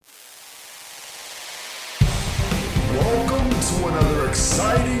another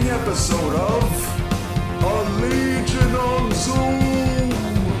exciting episode of A Legion on Zoom.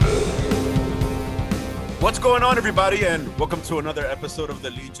 What's going on, everybody, and welcome to another episode of the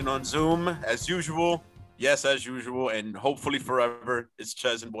Legion on Zoom. As usual, and hopefully forever, it's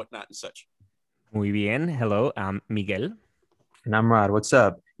Ches and whatnot and such. Muy bien. Hello, I'm Miguel. And I'm Rod. What's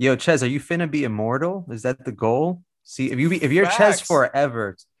up? Yo, Ches, are you finna be immortal? Is that the goal? See, if you're Ches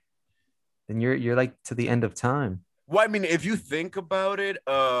forever, then you're like to the end of time. Well, I mean, if you think about it,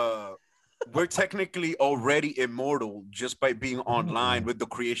 we're technically already immortal just by being online with the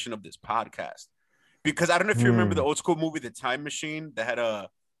creation of this podcast. Because I don't know if you remember the old school movie, The Time Machine, that had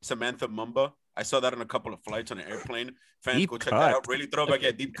Samantha Mumba. I saw that on a couple of flights on an airplane. Fans, Deep go check cut. that out. Really throwback,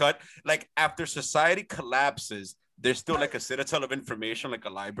 yeah, deep cut. Like, after society collapses, there's still like a citadel of information, like a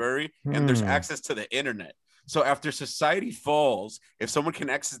library, and there's access to the internet. So after society falls, if someone can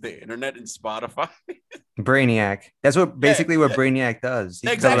access the internet and Spotify, Brainiac. That's what basically what Brainiac does. He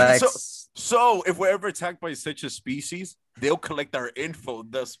exactly. collects... So if we're ever attacked by such a species, they'll collect our info,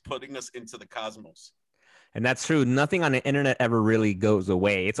 thus putting us into the cosmos. And that's true. Nothing on the internet ever really goes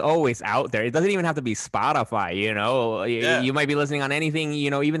away. It's always out there. It doesn't even have to be Spotify, you know. You might be listening on anything, you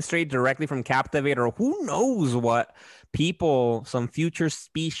know, even straight directly from Captivate, or who knows what people, some future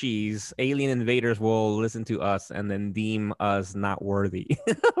species, alien invaders will listen to us and then deem us not worthy.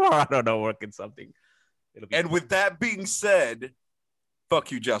 Or I don't know, working something. And with that being said, fuck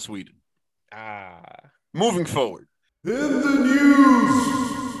you, Joss Whedon. Moving forward. In the news.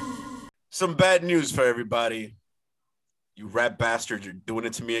 Some bad news for everybody. You rat bastards are doing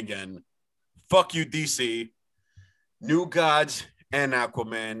it to me again. Fuck you, DC. New Gods and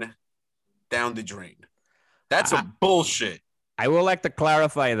Aquaman down the drain. That's some bullshit. I would like to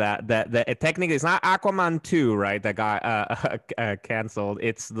clarify that it technically it's not Aquaman 2, right? That got canceled.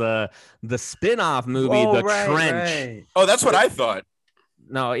 It's the spin-off movie, The Trench. Right. Oh, that's what I thought.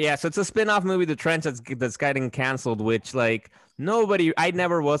 No, yeah, so it's a spin-off movie, The Trench, that's getting canceled, which, like, I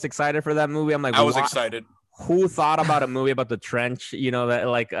never was excited for that movie. I'm like, I was excited. Who thought about a movie about The Trench? You know, that,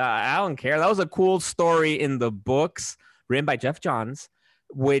 like, I don't care. That was a cool story in the books written by Jeff Johns,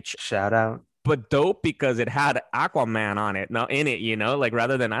 which... Shout out. But dope because it had Aquaman on it. Now, in it, you know, like,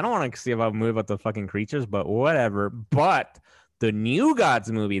 rather than, I don't want to see about a movie about the fucking creatures, but whatever. But the New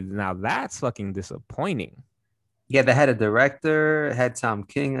Gods movie, now that's fucking disappointing. Yeah, they had a director, had Tom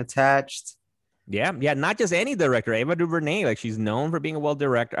King attached. Yeah, not just any director. Ava DuVernay, like, she's known for being a well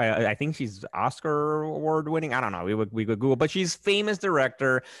director. I think she's Oscar award winning. I don't know. We could Google, but she's famous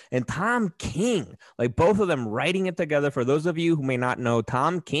director. And Tom King, like, both of them writing it together. For those of you who may not know,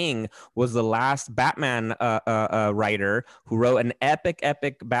 Tom King was the last Batman writer who wrote an epic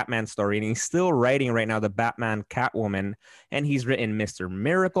Batman story, and he's still writing right now the Batman Catwoman. And he's written Mr.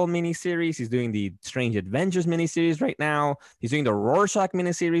 Miracle miniseries. He's doing the Strange Adventures miniseries right now. He's doing the Rorschach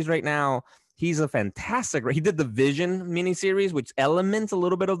miniseries right now. He's a fantastic. He did the Vision miniseries, which elements a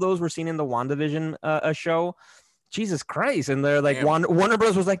little bit of those were seen in the WandaVision show. Jesus Christ! And they're like, Warner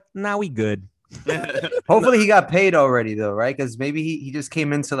Bros. Was like, "Nah, we good." Hopefully, he got paid already though, right? Because maybe he just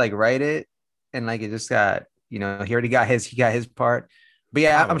came in to like write it, and like it just got, you know, he already got his part. But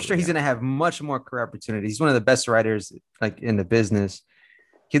yeah, I'm sure he's gonna have much more career opportunities. He's one of the best writers like in the business.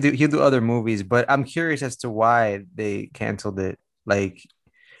 He'll do other movies, but I'm curious as to why they canceled it. Like.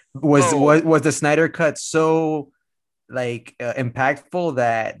 Was the Snyder Cut so like impactful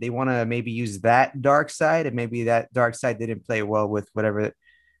that they want to maybe use that dark side, and maybe that dark side didn't play well with whatever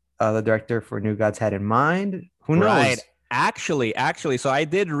the director for New Gods had in mind? Who knows? Right. Actually, so I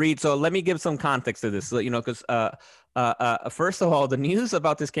did read. So let me give some context to this. You know, because first of all, the news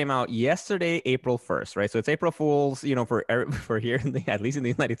about this came out yesterday, April 1st, right? So it's April Fool's, you know, for here at least in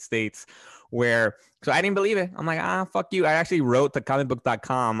the United States, so I didn't believe it. I'm like, fuck you. I actually wrote to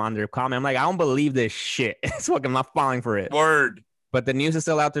comicbook.com on their comment. I'm like, I don't believe this shit. It's like, I'm not falling for it. Word. But the news is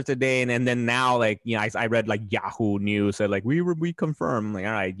still out there today, and then now, like, you know, I read like Yahoo News said like we confirm. I'm like,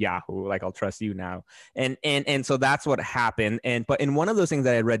 all right, Yahoo, like, I'll trust you now, and so that's what happened. But in one of those things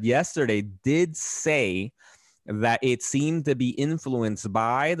that I read yesterday did say that it seemed to be influenced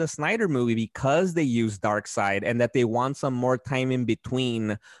by the Snyder movie because they used Darkseid, and that they want some more time in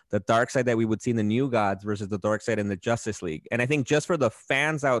between the Darkseid that we would see in the New Gods versus the Darkseid in the Justice League. And I think just for the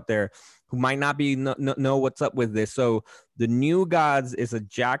fans out there who might not be know what's up with this, so the New Gods is a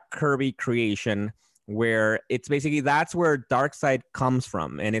Jack Kirby creation where it's basically, that's where Darkseid comes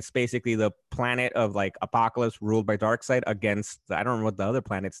from. And it's basically the planet of like Apocalypse ruled by Darkseid against, I don't know what the other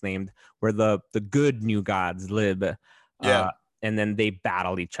planet's named, where the good New Gods live. Yeah. And then they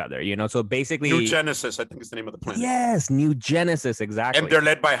battle each other, you know? So basically... New Genesis, I think is the name of the planet. Yes, New Genesis, exactly. And they're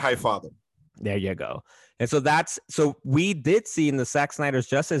led by Highfather. There you go. And so we did see in the Zack Snyder's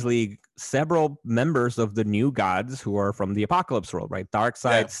Justice League several members of the New Gods who are from the Apocalypse world, right?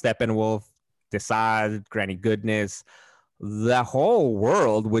 Darkseid, Steppenwolf, Desaad, Granny Goodness, the whole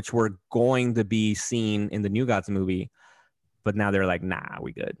world, which were going to be seen in the New Gods movie. But now they're like, nah,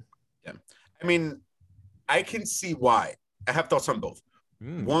 we good. Yeah. I mean, I can see why. I have thoughts on both.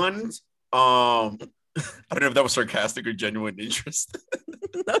 One, I don't know if that was sarcastic or genuine interest.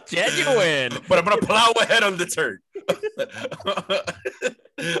 No, genuine. But I'm gonna plow ahead on the turn.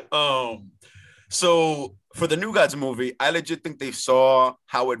 So for the New Gods movie, I legit think they saw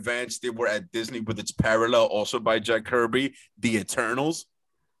how advanced they were at Disney with its parallel, also by Jack Kirby, The Eternals.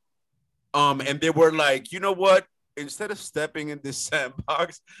 And they were like, you know what? Instead of stepping in this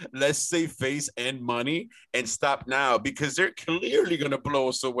sandbox, let's save face and money and stop now, because they're clearly gonna blow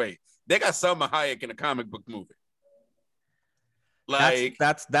us away. They got Salma Hayek in a comic book movie. Like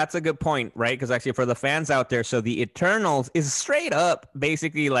that's a good point, right? Because actually, for the fans out there, so the Eternals is straight up,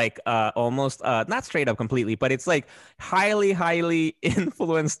 basically like almost not straight up completely, but it's like highly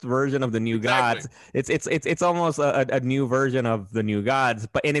influenced version of the New Gods. It's almost a new version of the New Gods,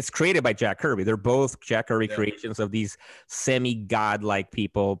 and it's created by Jack Kirby. They're both Jack Kirby creations of these semi-god-like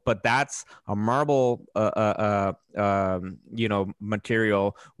people, but that's a Marvel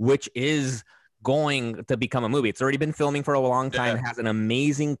material, which is going to become a movie. It's already been filming for a long time. It has an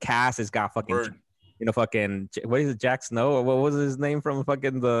amazing cast. It's got fucking fucking what is it, Jack Snow? What was his name from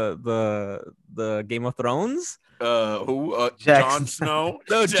fucking the Game of Thrones? Jon Snow?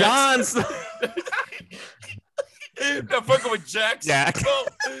 No, Jon Snow. Not fucking with Jack Snow.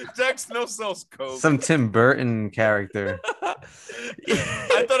 Jack Snow sells coke. Some Tim Burton character.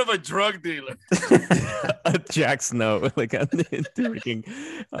 I thought of a drug dealer. Jack Snow, like on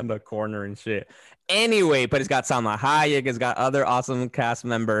the corner and shit. Anyway, but it's got Salma Hayek. It's got other awesome cast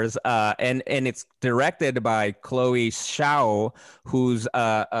members. And it's directed by Chloe Zhao, who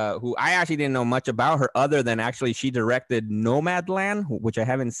I actually didn't know much about her other than actually she directed Nomadland, which I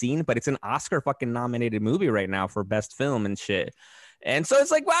haven't seen, but it's an Oscar fucking nominated movie right now for best film and shit. And so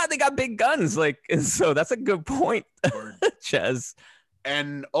it's like, wow, they got big guns. Like, so that's a good point, Ches.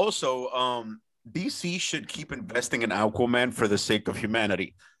 And also, DC should keep investing in Aquaman for the sake of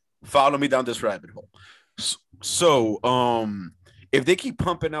humanity. Follow me down this rabbit hole. So, if they keep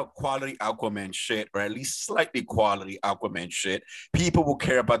pumping out quality Aquaman shit, or at least slightly quality Aquaman shit, people will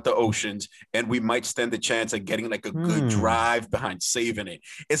care about the oceans, and we might stand a chance of getting like a good drive behind saving it.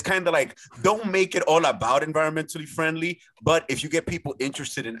 It's kind of like, don't make it all about environmentally friendly, but if you get people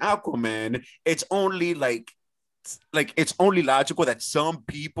interested in Aquaman, it's only like it's only logical that some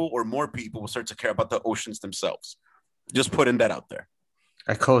people or more people will start to care about the oceans themselves. Just putting that out there.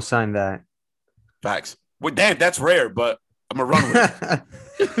 I co-sign that. Facts. Well, damn, that's rare, but I'm gonna run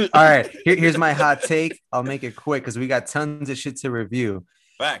with it. All right, here's my hot take. I'll make it quick because we got tons of shit to review.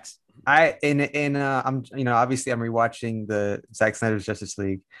 Facts. I'm obviously I'm rewatching the Zack Snyder's Justice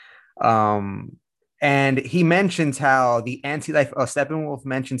League, and he mentions how the anti-life. Steppenwolf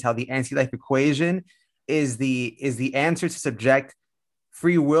mentions how the anti-life equation is the answer to subject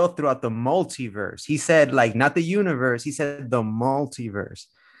free will throughout the multiverse. He said, like, not the universe. He said the multiverse.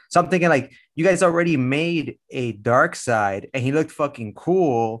 So I'm thinking, like, you guys already made a Darkseid, and he looked fucking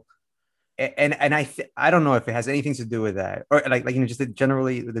cool. And I don't know if it has anything to do with that, or like just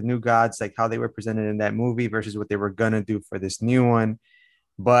generally the New Gods, like how they were presented in that movie versus what they were gonna do for this new one.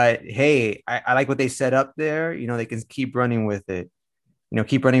 But hey, I like what they set up there. You know, they can keep running with it. You know,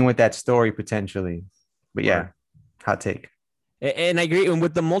 keep running with that story potentially. But yeah, hot take. And I agree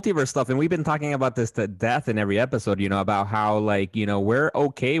with the multiverse stuff. And we've been talking about this to death in every episode, you know, about how, like, you know, we're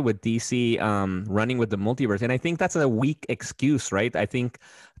okay with DC running with the multiverse. And I think that's a weak excuse, right? I think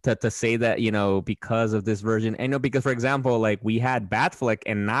to say that, you know, because of this version, I know, because, for example, like we had Batfleck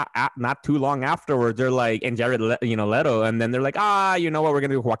and not too long afterwards, they're like, and Jared, Leto. And then they're like, you know what, we're going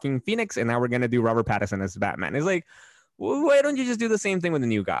to do Joaquin Phoenix. And now we're going to do Robert Pattinson as Batman. It's like, well, why don't you just do the same thing with the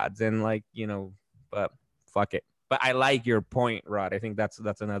New Gods? And like, you know, but fuck it. But I like your point, Rod. I think that's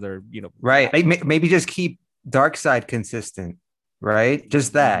another, you know, right. Like, maybe just keep Darkseid consistent, right?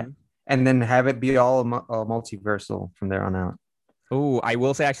 Just that, and then have it be all multiversal from there on out. Oh, I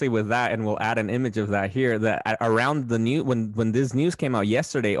will say actually with that, and we'll add an image of that here. That around the new when this news came out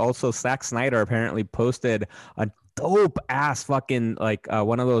yesterday, also Zack Snyder apparently posted a dope ass fucking like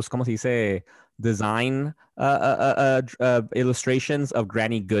one of those, como se dice, design illustrations of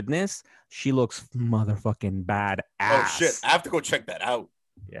Granny Goodness. She looks motherfucking badass. Oh shit, I have to go check that out.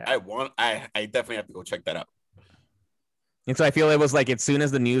 Yeah, I definitely have to go check that out. And so I feel it was like as soon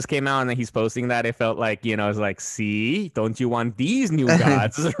as the news came out and then he's posting that, it felt like, you know, it's like, see, don't you want these new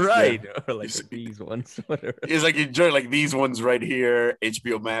gods? Right. Or like these ones, whatever. It's like enjoy like these ones right here.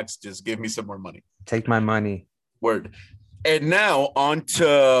 HBO Max, just give me some more money. Take my money. Word. And now on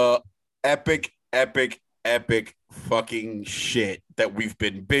to epic fucking shit that we've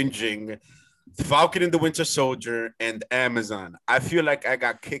been binging. Falcon and the Winter Soldier and Amazon. I feel like I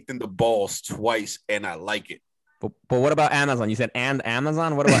got kicked in the balls twice and I like it. But what about Amazon? You said and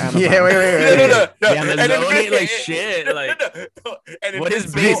Amazon? What about Amazon? Yeah, wait. No. Yeah, Amazon, like shit. Like, what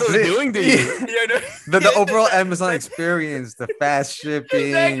is Bezos doing to you? The overall Amazon experience, the fast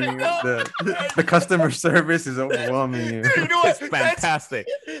shipping, the customer service is overwhelming you. You know what? It's fantastic.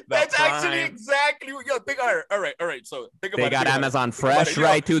 That's actually exactly what. Yo, think. All right. So think about they it. got Amazon Think about Fresh it.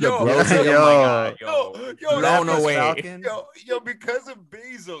 right to the Yo, grocery. yo, Oh my God, yo, blown that was away. Falcon. Yo, because of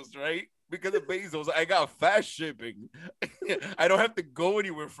Bezos, right? Because of Bezos, I got fast shipping. I don't have to go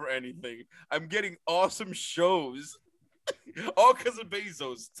anywhere for anything. I'm getting awesome shows, all because of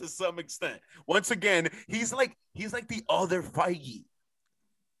Bezos to some extent. Once again, he's like the other Feige.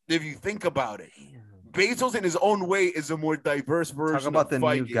 If you think about it, Bezos in his own way is a more diverse version. Talk about the of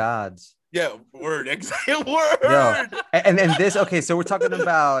Feige. new gods. Yeah, word, exactly. Word. Yo, and this, okay, so we're talking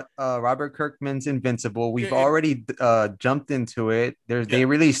about Robert Kirkman's Invincible. We've already jumped into it. They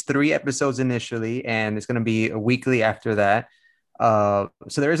released 3 episodes initially, and it's going to be a weekly after that. So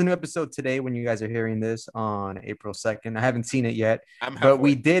there is a new episode today when you guys are hearing this on April 2nd. I haven't seen it yet, but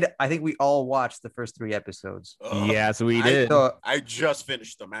we did. I think we all watched the first 3 episodes. Yes, we did. I just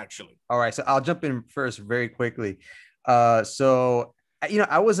finished them, actually. All right, so I'll jump in first very quickly. So you know,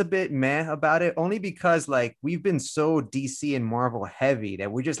 I was a bit meh about it only because like we've been so DC and Marvel heavy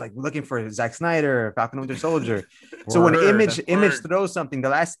that we're just like looking for Zack Snyder, Falcon and Winter Soldier. So when Image throws something, the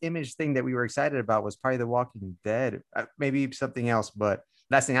last Image thing that we were excited about was probably The Walking Dead, maybe something else, but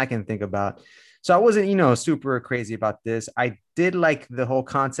last thing I can think about. So I wasn't, you know, super crazy about this. I did like the whole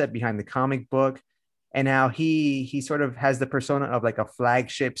concept behind the comic book and how he sort of has the persona of like a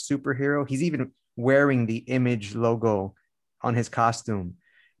flagship superhero. He's even wearing the Image logo on his costume,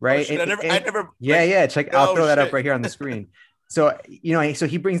 right? Oh, I never. Check. I'll throw that up right here on the screen. So, you know, so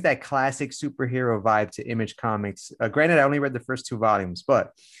he brings that classic superhero vibe to Image Comics. Granted, I only read the first 2 volumes,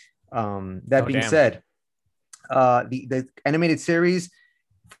 but that being said, the animated series,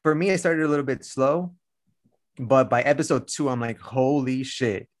 for me, it started a little bit slow, but by episode 2, I'm like, holy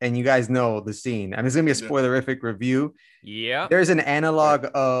shit. And you guys know the scene. I mean, it's going to be a spoilerific review. Yeah. There's an analog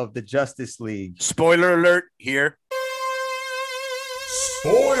of the Justice League. Spoiler alert here.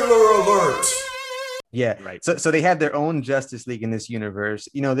 Spoiler alert! Yeah, right. So they have their own Justice League in this universe.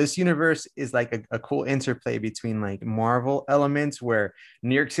 You know, this universe is like a cool interplay between like Marvel elements where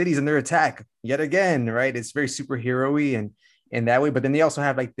New York City's under attack yet again, right? It's very superhero-y and in that way. But then they also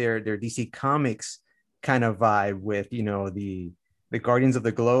have like their DC Comics kind of vibe with, you know, the Guardians of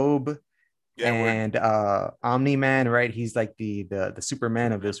the Globe and Omni-Man, right? He's like the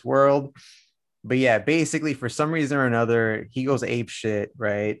Superman of this world. But yeah, basically for some reason or another, he goes ape shit,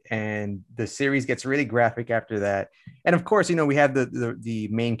 right? And the series gets really graphic after that. And of course, you know, we have the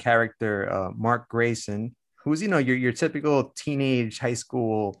main character, Mark Grayson, who's, you know, your typical teenage high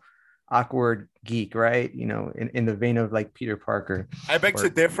school awkward geek, right? You know, in the vein of like Peter Parker. I beg to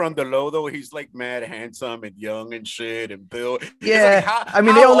differ on the low though. He's like mad handsome and young and shit and built. Yeah, like, I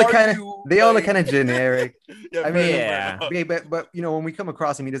mean they all look kind of generic. Yeah, I mean, but you know, when we come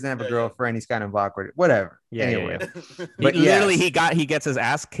across him, he doesn't have a girlfriend. He's kind of awkward. Whatever. Anyway. But literally, he gets his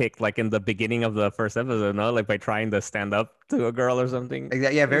ass kicked like in the beginning of the first episode, no? Like by trying to stand up to a girl or something.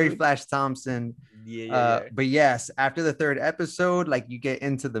 Exactly. Yeah, very Flash Thompson. But yes, after the 3rd episode, like you get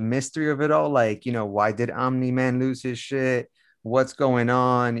into the mystery of it all. Like, you know, why did Omni-Man lose his shit? What's going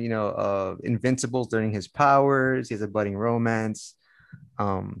on? You know, Invincible's learning his powers. He has a budding romance.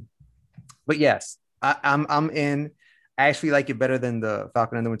 But yes, I'm in. I actually like it better than the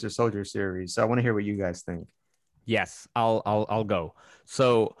Falcon and the Winter Soldier series. So I want to hear what you guys think. Yes, I'll go.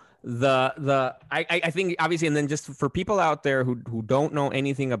 So I think obviously, and then just for people out there who don't know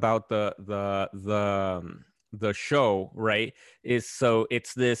anything about the show, right, it's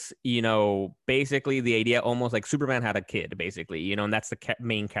this, you know, basically the idea almost like Superman had a kid, basically, you know, and that's the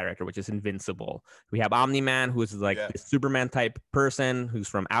main character, which is Invincible. We have Omni-Man, who's like the Superman type person who's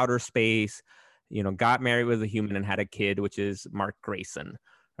from outer space, you know, got married with a human and had a kid, which is Mark Grayson.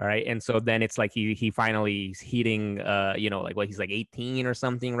 All right. And so then it's like he finally is hitting, you know, like he's like 18 or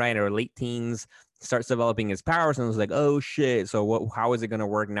something, right? Or late teens, starts developing his powers and was like, oh shit. So how is it going to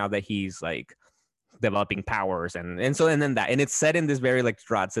work now that he's like developing powers? And then it's set in this very like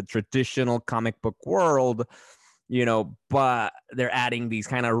it's a traditional comic book world, but they're adding these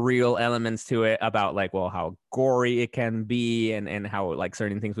kind of real elements to it about like, well, how gory it can be and how like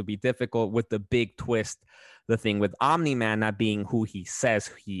certain things would be difficult, with the big twist, the thing with Omni-Man not being who he says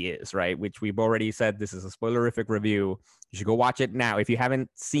he is, right? Which we've already said, this is a spoilerific review. You should go watch it now. If you haven't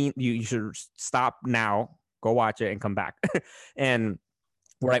seen, you should stop now, go watch it and come back. And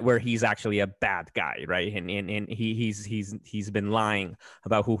right, where he's actually a bad guy, right? And he's been lying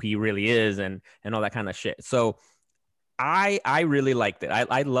about who he really is and all that kind of shit. So I really liked it.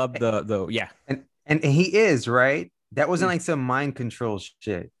 I love the yeah. And he is, right? That wasn't like some mind control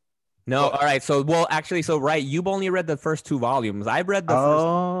shit. No, all right. So actually, right, you've only read the first 2 volumes. I've read the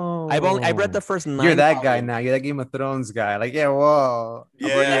first. I read the first 9. You're that guy now. You're that Game of Thrones guy. Like, yeah, whoa.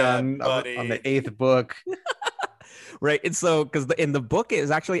 Yeah, I'm already on the 8th book. Right. And so, because in the book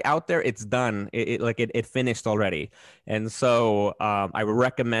is actually out there, it's done. It finished already. And so I would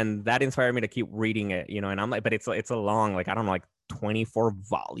recommend that. Inspired me to keep reading it, and I'm like, but it's a long, like, I don't know, like 24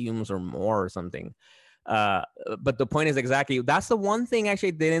 volumes or more or something. But the point is exactly, that's the one thing actually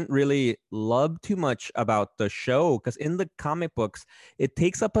I didn't really love too much about the show, because in the comic books, it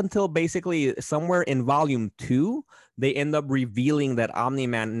takes up until basically somewhere in volume 2, they end up revealing that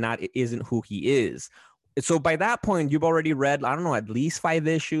Omni-Man isn't who he is. So by that point, you've already read, I don't know, at least 5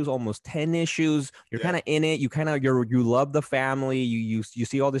 issues, almost 10 issues. You're kind of in it. You love the family. You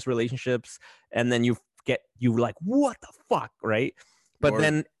see all these relationships, and then you like, what the fuck, right? But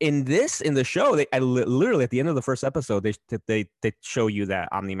then in the show, literally at the end of the first episode, they show you that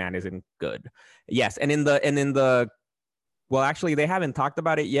Omni-Man isn't good. Yes, and in the well, actually, they haven't talked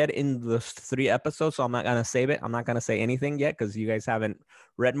about it yet in the 3 episodes, so I'm not gonna save it. I'm not gonna say anything yet because you guys haven't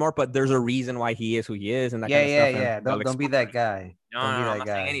read more. But there's a reason why he is who he is, and that kind of stuff. Yeah. Don't be that guy. No, I'm not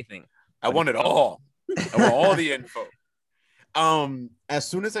saying anything. I want it all. I want all the info. As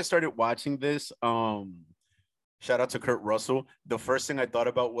soon as I started watching this, shout out to Kurt Russell. The first thing I thought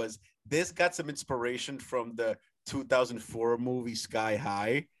about was this got some inspiration from the 2004 movie Sky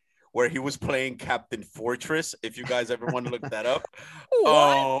High, where he was playing Captain Fortress. If you guys ever want to look that up.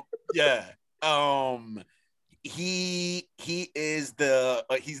 Yeah. He is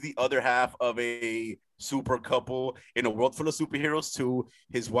he's the other half of a super couple in a world full of superheroes too.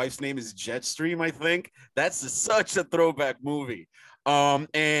 His wife's name is Jetstream, I think. That's such a throwback movie.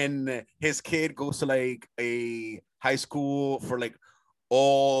 And his kid goes to like a high school for like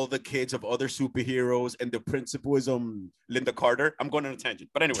all the kids of other superheroes, and the principal is Linda Carter. I'm going on a tangent,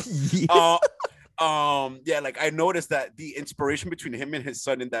 but anyway. Yeah, like I noticed that the inspiration between him and his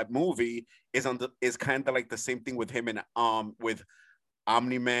son in that movie is kind of like the same thing with him and with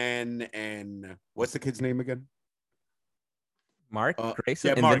Omni-Man and what's the kid's name again? Mark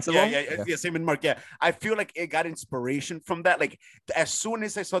Grayson, yeah, Mark. Invincible? Yeah, same in Mark. Yeah, I feel like it got inspiration from that. Like as soon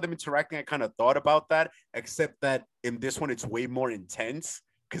as I saw them interacting, I kind of thought about that. Except that in this one, it's way more intense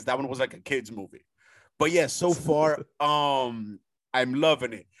because that one was like a kids movie. But yeah, so far, I'm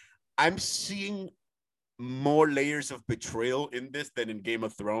loving it. I'm seeing more layers of betrayal in this than in Game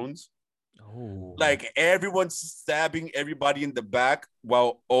of Thrones. Oh, like everyone's stabbing everybody in the back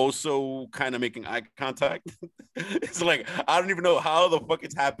while also kind of making eye contact. It's like I don't even know how the fuck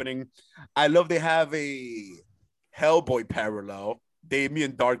it's happening. I love they have a Hellboy parallel,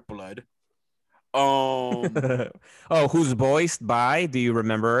 Damien Darkblood. Who's voiced by? Do you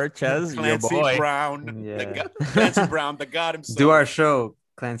remember, Ches? Clancy Your boy Brown. Yeah. Clancy Brown, the god himself. Do our show,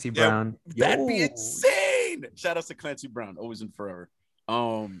 Clancy Brown. That'd be insane. Shout out to Clancy Brown, always and forever.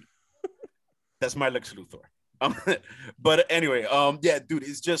 That's my Lex Luthor. But anyway, yeah, dude,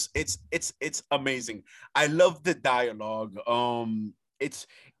 it's amazing. I love the dialogue. It's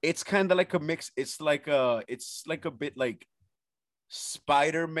kind of like a mix. It's like a bit like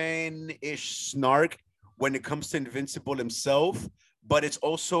Spider-Man-ish snark when it comes to Invincible himself, but it's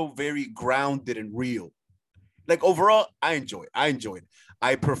also very grounded and real. Like overall, I enjoy it.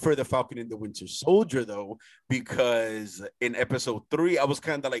 I prefer the Falcon and the Winter Soldier though, because in episode 3, I was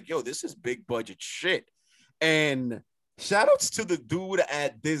kind of like, yo, this is big budget shit. And shout outs to the dude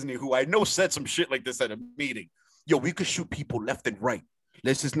at Disney who I know said some shit like this at a meeting. Yo, we could shoot people left and right.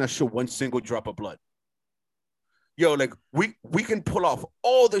 Let's just not show one single drop of blood. Yo, like we can pull off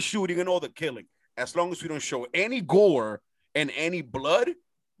all the shooting and all the killing. As long as we don't show any gore and any blood,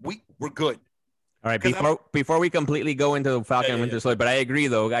 we're good. All right, 'Cause before we completely go into Falcon and Winter Soldier, but I agree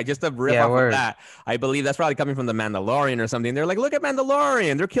though. I just to rip off of that. I believe that's probably coming from the Mandalorian or something. They're like, look at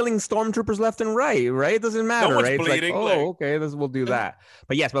Mandalorian, they're killing stormtroopers left and right. It doesn't matter, one's right? It's like, bleeding, okay, we'll do that.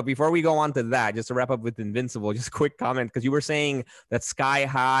 But yes, but before we go on to that, just to wrap up with Invincible, just a quick comment because you were saying that Sky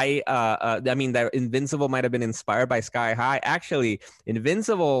High. I mean that Invincible might have been inspired by Sky High. Actually,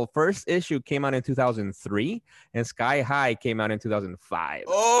 Invincible first issue came out in 2003, and Sky High came out in 2005.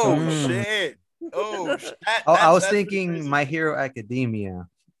 Oh shit. Oh, I was thinking My Hero Academia.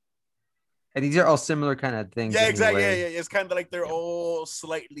 And these are all similar kind of things. Yeah, exactly. Anyway. Yeah. It's kind of like they're all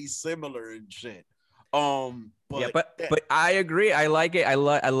slightly similar and shit. But I agree. I like it. I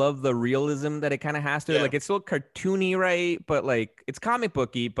love the realism that it kind of has to. Like it's still cartoony, right? But like it's comic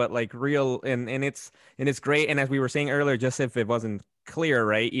booky, but like real and it's great. And as we were saying earlier, just if it wasn't clear,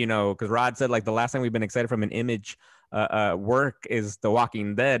 right? Because Rod said like the last time we've been excited from an Image work is The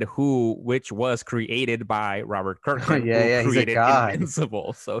Walking Dead, which was created by Robert Kirkman. Who created he's a god.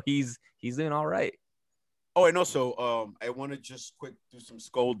 Invincible. So he's doing all right. Oh, and also, I want to just quick do some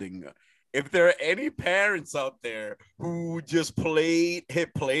scolding. If there are any parents out there who just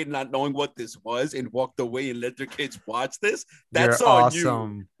hit play, not knowing what this was, and walked away and let their kids watch this, that's You're on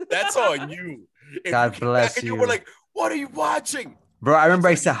awesome. you. That's on you. God bless you. You were like, "What are you watching?" Bro, I remember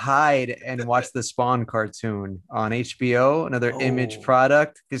I used to hide and watch the Spawn cartoon on HBO, another Image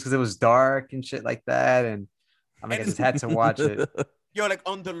product, just because it was dark and shit like that. And I just had to watch it. Yo, like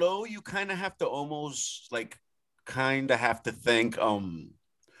on the low, you kind of have to almost have to thank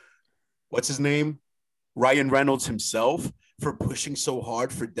what's his name? Ryan Reynolds himself for pushing so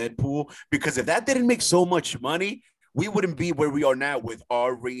hard for Deadpool. Because if that didn't make so much money, we wouldn't be where we are now with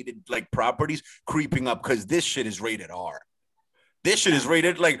R-rated properties creeping up, because this shit is rated R. This shit is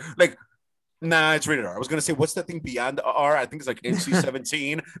rated nah, it's rated R. I was gonna say, what's that thing beyond R? I think it's like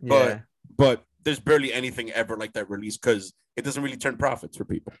NC-17, but there's barely anything ever like that released because it doesn't really turn profits for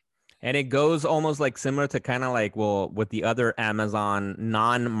people. And it goes almost like similar to kind of like, with the other Amazon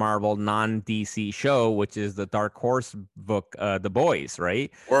non-Marvel, non-DC show, which is the Dark Horse book, The Boys,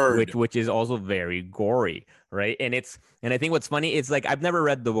 right? Which is also very gory, right? And I think what's funny is like I've never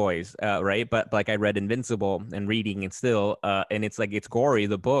read The Boys, right? But like I read Invincible and reading it still, and it's like it's gory,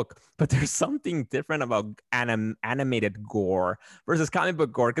 the book, but there's something different about animated gore versus comic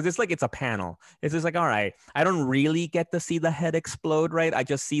book gore, because it's like it's a panel. It's just like, all right, I don't really get to see the head explode, right? I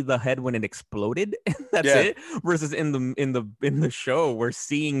just see the head when it exploded. That's it. Versus in the show, we're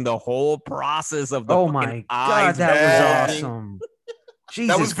seeing the whole process of the my god, that was awesome.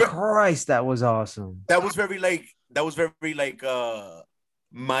 Jesus Christ, that was awesome. That was very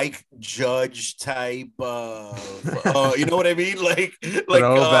Mike Judge type you know what I mean? Like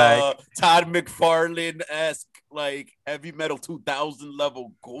Todd McFarlane-esque, like Heavy Metal 2000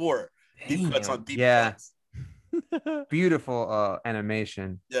 level gore. He cuts on deep cuts. Beautiful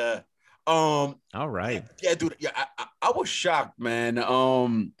animation. Yeah. All right. Yeah, dude. Yeah, I was shocked, man.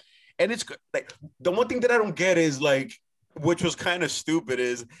 And it's like the one thing that I don't get is like, which was kind of stupid,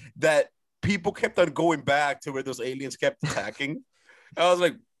 is that people kept on going back to where those aliens kept attacking. I was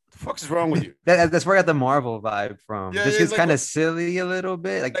like, the fuck is wrong with you? That's where I got the Marvel vibe from. This is kind of silly a little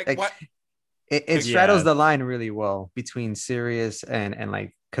bit. It straddles the line really well between serious and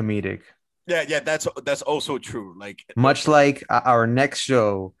like comedic. Yeah, that's also true. Like much like our next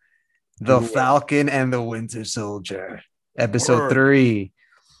show, The Falcon and the Winter Soldier, episode 3.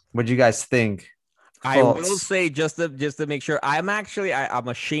 What do you guys think? I will say just to make sure, I'm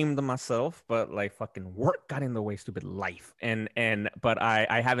ashamed of myself, but like fucking work got in the way, stupid life, but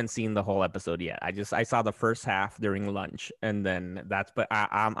I haven't seen the whole episode yet. I saw the first half during lunch, and then but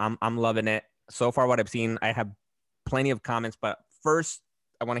I'm loving it so far. What I've seen, I have plenty of comments, but first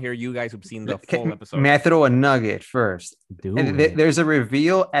I want to hear you guys who've seen the full episode. May I throw a nugget first? Dude, there's a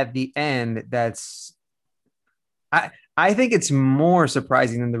reveal at the end that's I think it's more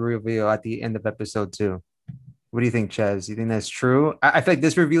surprising than the reveal at the end of episode 2. What do you think, Ches? You think that's true? I feel like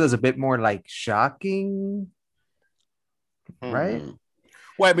this reveal is a bit more like shocking, right?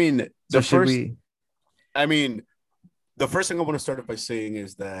 Well, I mean, the first thing I want to start off by saying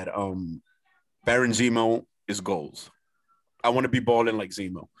is that Baron Zemo is goals. I want to be balling like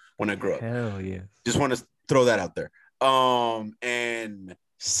Zemo when I grow up. Hell yeah. Just want to throw that out there. And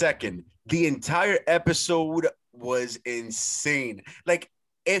second, the entire episode was insane. Like,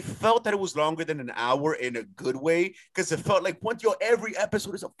 it felt that it was longer than an hour in a good way, because it felt like every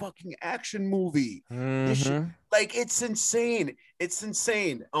episode is a fucking action movie. This shit, like, it's insane. It's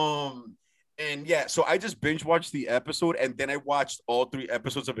insane. And yeah, so I just binge watched the episode, and then I watched all 3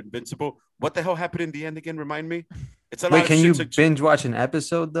 episodes of Invincible. What the hell happened in the end again? Remind me. It's a lot. Wait, can you binge watch an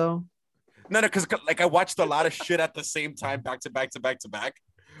episode though? No, because like I watched a lot of shit at the same time, back to back to back to back.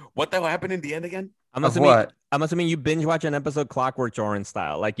 What the hell happened in the end again? I'm Of assuming, what? I'm assuming you binge watch an episode Clockwork Orange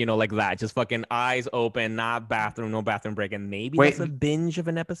style, like like that, just fucking eyes open, not bathroom, no bathroom break, and maybe Wait, that's a binge of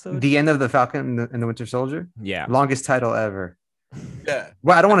an episode. The end of the Falcon and the Winter Soldier, Yeah. longest title ever. Yeah.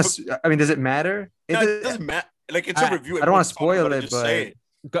 Well, I don't want to. I mean, does it matter? No, it doesn't matter. Like it's a review. I don't want Everyone's to talking spoil about it, just say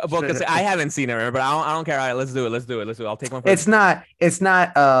but it. Well, because I haven't seen it, but I don't care. All right, let's do it. I'll take one. it's not. It's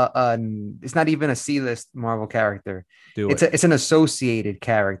not. It's not even a C-list Marvel character. It's an associated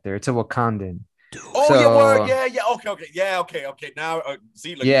character. It's a Wakandan. Oh So- yeah, word. Yeah. Okay. Now,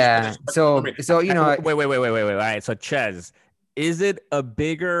 see, like, Yeah. So Wait. All right. So Ches, is it a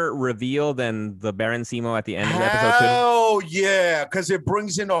bigger reveal than the Baron Zemo at the end of episode 2? Hell yeah, because it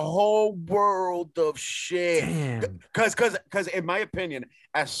brings in a whole world of shit. Damn. Because in my opinion,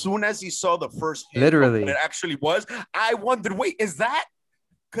 as soon as he saw the first hint of Literally. what it actually was, I wondered, wait, is that?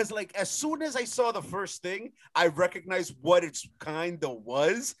 Because like as soon as I saw the first thing, I recognized what it kind of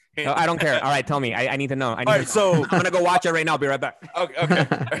was. No, I don't care. All right, tell me. I need to know. All right, so I'm gonna go watch it right now. I'll be right back. okay.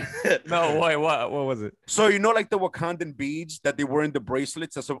 No, wait, what was it? So like the Wakandan beads that they were in the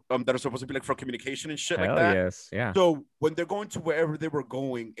bracelets that are supposed to be like for communication and shit Hell like that. yes, yeah. So when they're going to wherever they were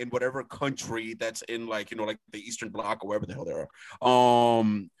going in whatever country that's in like like the Eastern Bloc or wherever the hell they are,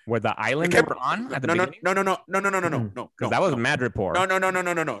 Where the island kept- they were on at the no, beginning? No. Because that was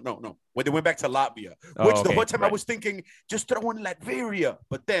Madripoor. No. When they went back to Latvia, Oh, which the okay, whole time I right. was thinking just throw in Latveria,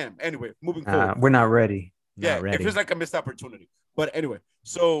 but damn. Anyway, moving forward. We're not ready. Yeah, Not ready. it feels like a missed opportunity. But anyway,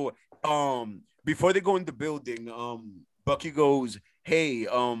 so before they go in the building, Bucky goes, "Hey,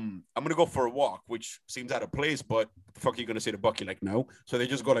 I'm gonna go for a walk," which seems out of place, but what the fuck are you gonna say to Bucky? Like, no. So they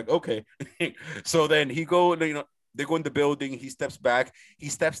just go like, okay. So then they go in the building, he steps back, he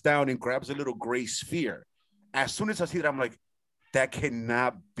steps down and grabs a little gray sphere. As soon as I see that, I'm like, that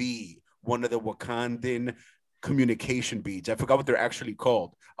cannot be one of the Wakandan communication beads. I forgot what they're actually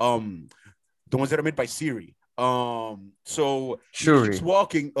called. The ones that are made by Siri. So Shuri. he keeps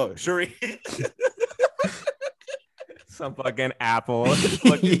walking. Oh, Shuri. Some fucking Apple.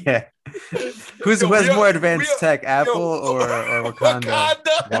 Yeah. Who's more advanced tech, Apple or Wakanda?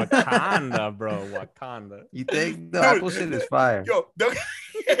 Wakanda, bro. Wakanda. You think the Dude. Apple shit is fire? Yo,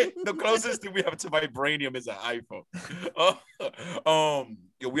 the closest thing we have to vibranium is an iPhone.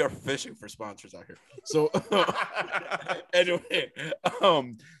 We are fishing for sponsors out here. So anyway,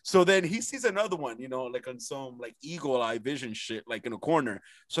 so then he sees another one, like on some like eagle eye vision shit, like in a corner.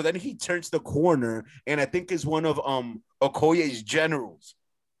 So then he turns the corner, and I think is one of Okoye's generals.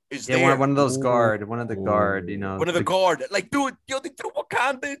 Is there. One of those guard, one of the guard, One of the guard. Like, dude, they threw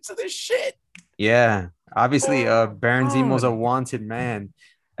Wakanda into this shit. Yeah, obviously, Baron Zemo's a wanted man.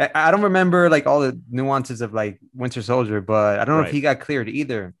 I don't remember like all the nuances of like Winter Soldier, but I don't know if he got cleared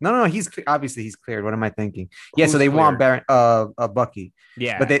either. No, obviously he's cleared. What am I thinking? Yeah, so they want Baron, Bucky.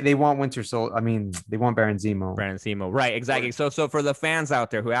 Yeah, but they want Winter Soldier. I mean, they want Baron Zemo. Right? Exactly. So for the fans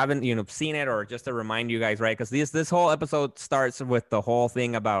out there who haven't seen it, or just to remind you guys, right? Because this whole episode starts with the whole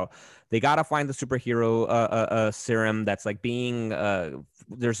thing about they gotta find the superhero serum that's like being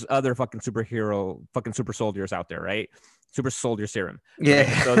there's other fucking super soldiers out there, right? Super soldier serum. Yeah.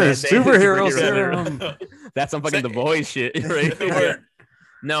 Right? So superhero serum. That's some fucking The Voice shit, right? Yeah.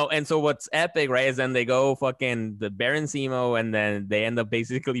 No, and so what's epic, right, is then they go fucking the Baron Zemo, and then they end up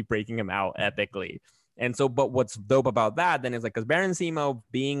basically breaking him out epically. And so, but what's dope about that then is like, because Baron Zemo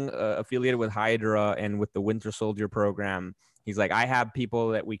being affiliated with Hydra and with the Winter Soldier program, he's like, I have people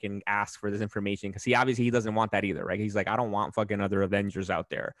that we can ask for this information, because he doesn't want that either, right? He's like, I don't want fucking other Avengers out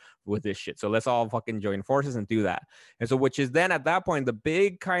there with this shit. So let's all fucking join forces and do that. And so, which is then at that point the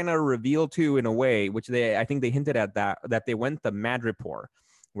big kind of reveal too, in a way, which I think they hinted at that they went to Madripoor,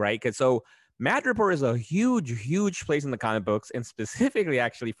 right? Because so Madripoor is a huge place in the comic books, and specifically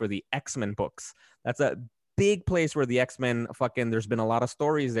actually for the X-Men books. That's a big place where the X-Men there's been a lot of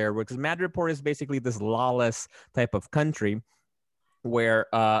stories there, because Madripoor is basically this lawless type of country where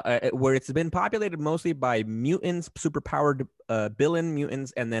it's been populated mostly by mutants, superpowered villain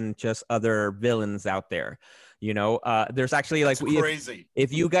mutants, and then just other villains out there. There's actually like crazy.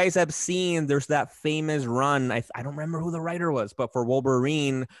 If you guys have seen, there's that famous run. I don't remember who the writer was, but for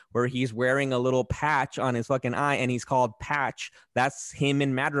Wolverine, where he's wearing a little patch on his fucking eye, and he's called Patch. That's him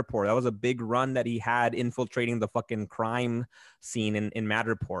in Madripoor. That was a big run that he had infiltrating the fucking crime scene in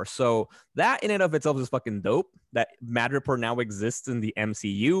Madripoor. So that in and of itself is fucking dope. That Madripoor now exists in the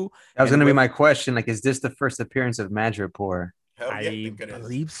MCU. That was going to be my question. Like, is this the first appearance of Madripoor? I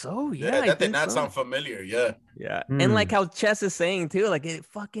believe so. Yeah, that did not sound familiar. Yeah. And like how Chess is saying too, like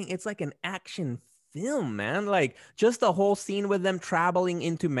it's like an action film, man. Like just the whole scene with them traveling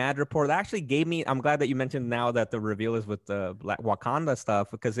into Madripoor that actually gave me. I'm glad that you mentioned now that the reveal is with the Black Wakanda stuff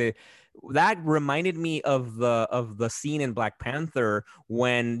because that reminded me of the scene in Black Panther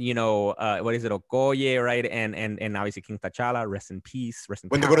when what is it, Okoye, right? And obviously King T'Challa, rest in peace, rest in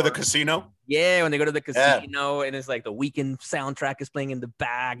When they power. go to the casino. Yeah, when they go to the casino and it's like the Weeknd soundtrack is playing in the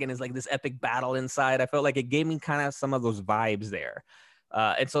back and it's like this epic battle inside. I felt like it gave me kind of some of those vibes there.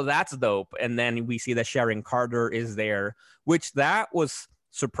 And so that's dope. And then we see that Sharon Carter is there, which that was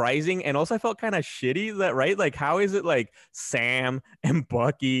surprising. And also I felt kind of shitty that, right? Like, how is it like Sam and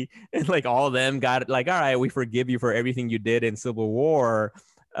Bucky and like all of them got like, all right, we forgive you for everything you did in Civil War,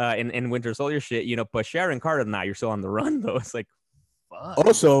 in Winter Soldier shit, but Sharon Carter, nah, you're still on the run though. It's like, fuck.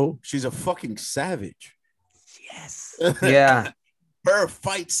 Also, she's a fucking savage. Yes. Yeah. Her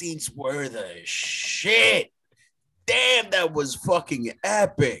fight scenes were the shit. Damn, that was fucking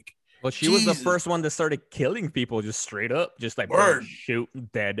epic. Well, she was the first one that started killing people just straight up, just like shoot,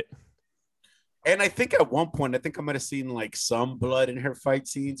 dead. And I think at one point, I might have seen like some blood in her fight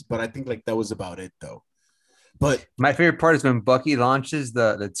scenes, but I think like that was about it though. But my favorite part is when Bucky launches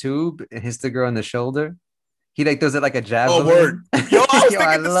the tube and hits the girl in the shoulder. He like does it like a javelin. Oh, word. Yo,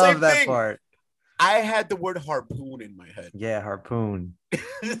 I love that part. I had the word harpoon in my head. Yeah, harpoon.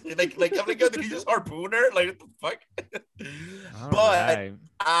 like I'm like, yo, did he just harpoon her? Like, what the fuck? But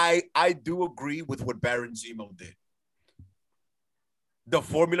right. I do agree with what Baron Zemo did. The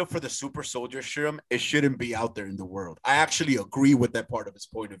formula for the super soldier serum, it shouldn't be out there in the world. I actually agree with that part of his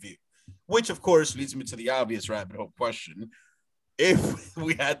point of view, which of course leads me to the obvious rabbit hole question. If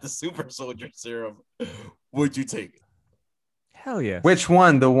we had the super soldier serum, would you take it? Hell yeah. Which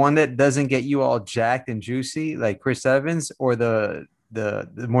one? The one that doesn't get you all jacked and juicy like Chris Evans, or the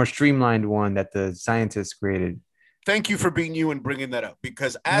more streamlined one that the scientists created? Thank you for being you and bringing that up,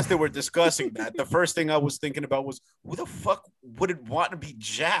 because as they were discussing that, the first thing I was thinking about was, who the fuck would it want to be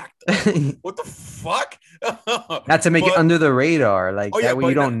jacked? What the fuck? Not to make it under the radar, like that way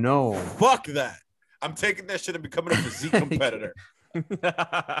you don't know. Fuck that. I'm taking that shit and becoming a physique competitor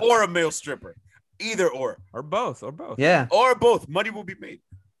or a male stripper. Either or both. Yeah. Or both. Money will be made.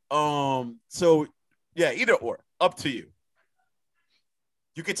 So yeah, either or. Up to you.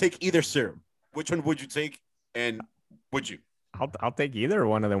 You could take either serum. Which one would you take? And would you? I'll take either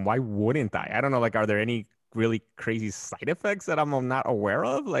one of them. Why wouldn't I? I don't know. Like, are there any really crazy side effects that I'm not aware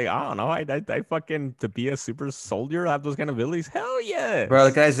of? Like, I don't know. I fucking, to be a super soldier, have those kind of abilities. Hell yeah. Bro,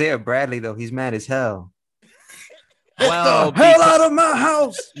 look at Isaiah Bradley though. He's mad as hell. Well, hell out of my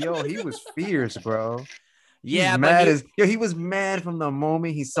house. Yo, he was fierce, bro. Yeah, mad he was mad from the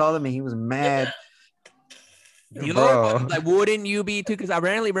moment he saw them, and he was mad. You know, like, wouldn't you be too? Because I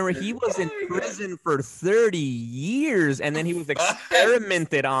randomly remember he was in prison for 30 years, and then he was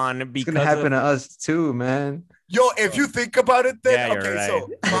experimented on. Because it's gonna happen to us too, man. Yo, if you think about it, then yeah, okay, right.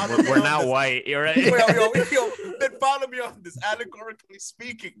 So we're not white. You're right. Yo, then follow me on this. Allegorically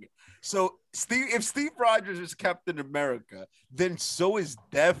speaking, so if Steve Rogers is Captain America, then so is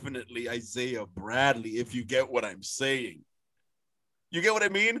definitely Isaiah Bradley. If you get what I'm saying, you get what I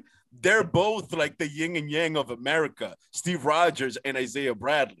mean. They're both like the yin and yang of America, Steve Rogers and Isaiah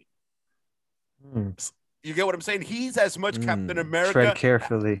Bradley. You get what I'm saying? He's as much Captain America. Tread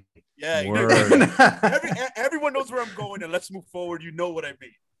carefully. Yeah, everyone knows where I'm going, and let's move forward. You know what I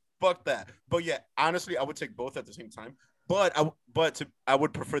mean? Fuck that. But yeah, honestly, I would take both at the same time. But I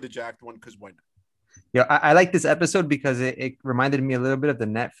would prefer the jacked one, because why not? Yeah, I like this episode because it reminded me a little bit of the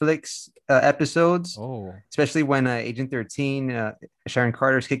Netflix episodes. Oh, especially when Agent 13, Sharon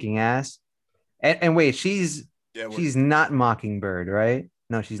Carter's kicking ass. And wait, she's not Mockingbird, right?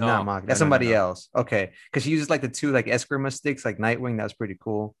 No, she's not Mockingbird. That's somebody else. Okay, because she uses like the two like Eskrima sticks, like Nightwing. That was pretty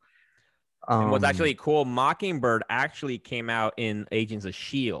cool. And what's actually cool, Mockingbird actually came out in Agents of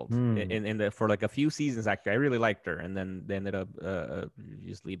S.H.I.E.L.D. For like a few seasons. Actually, I really liked her, and then they ended up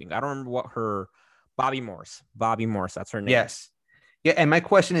just leaving. I don't remember what her. Bobby Morse, that's her name. Yes. Yeah, and my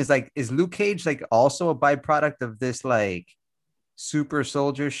question is like, is Luke Cage like also a byproduct of this like super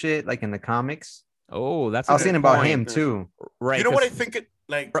soldier shit like in the comics? Oh, that's I was thinking about him too. Right. You know what I think it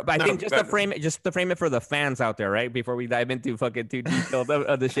like? But I think just to frame it for the fans out there, right? Before we dive into fucking too detailed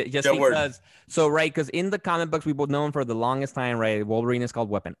of the shit, just because. So right, because in the comic books, we've known for the longest time, right? Wolverine is called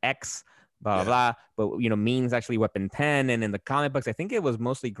Weapon X. Blah, blah, but Mean's actually Weapon 10. And in the comic books, I think it was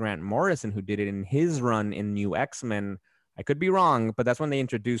mostly Grant Morrison who did it in his run in New X-Men. I could be wrong, but that's when they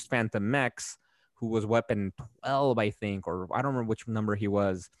introduced Phantom X, who was Weapon 12, I think, or I don't remember which number he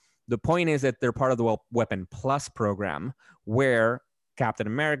was. The point is that they're part of the Weapon Plus program, where Captain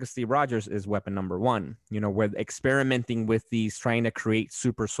America, Steve Rogers, is weapon number one. We're experimenting with these, trying to create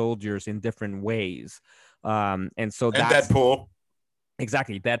super soldiers in different ways. And so that's Deadpool.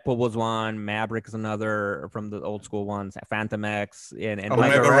 Exactly. Deadpool was one. Maverick is another from the old school ones. Phantom X and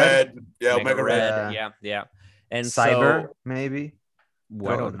Omega Red. Yeah, Omega Red. Yeah. And Cyber, so, maybe.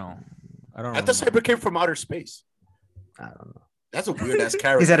 I don't know. I thought Cyber came from outer space. I don't know. That's a weird ass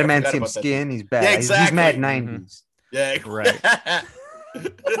character. He's adamantium skin. He's bad. Yeah, exactly. He's mad 90s. Yeah, right.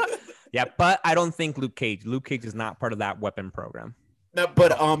 Yeah, but I don't think Luke Cage is not part of that weapon program. No,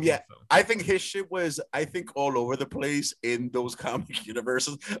 but yeah, I think his shit was, all over the place in those comic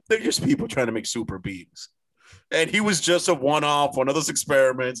universes. They're just people trying to make super beings. And he was just a one-off, one of those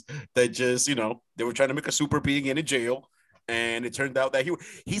experiments that just, they were trying to make a super being in a jail. And it turned out that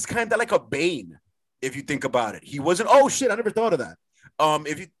he's kind of like a Bane, if you think about it. He wasn't, oh shit, I never thought of that.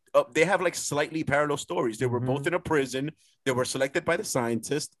 They have like slightly parallel stories. They were both in a prison. They were selected by the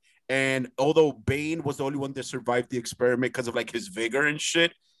scientist. And although Bane was the only one that survived the experiment because of like his vigor and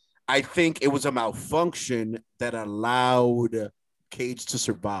shit, I think it was a malfunction that allowed Cage to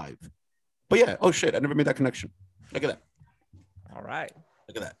survive. But yeah, oh shit, I never made that connection. Look at that. All right.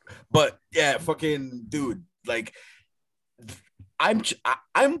 Look at that. But yeah, fucking dude, like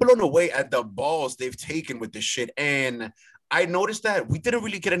I'm blown away at the balls they've taken with this shit. And I noticed that we didn't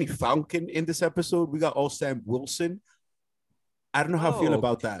really get any Falcon in this episode. We got all Sam Wilson. I don't know how I feel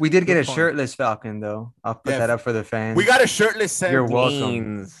about that. We did get a shirtless Falcon, though. I'll put that up for the fans. We got a shirtless Sam You're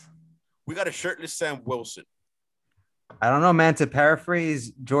Wilson. welcome. We got a shirtless Sam Wilson. I don't know, man. To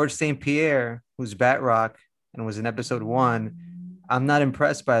paraphrase George St. Pierre, who's Batroc and was in episode 1, I'm not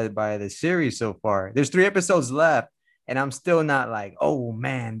impressed by the series so far. There's 3 episodes left, and I'm still not like, oh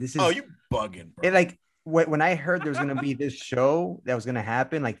man, this is. Oh, you bugging, bro. It like when I heard there was gonna be this show that was gonna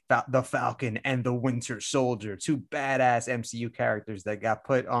happen, like the Falcon and the Winter Soldier, 2 badass MCU characters that got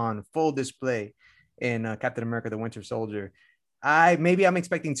put on full display in Captain America: The Winter Soldier. I'm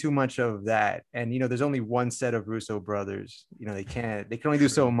expecting too much of that, and there's only one set of Russo brothers. They can only do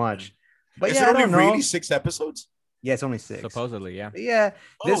so much. But is yeah, it only I don't know. really 6 episodes? Yeah, it's only 6 supposedly. Yeah. But yeah,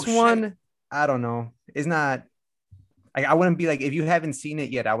 this one, I don't know. It's not. I wouldn't be like, if you haven't seen it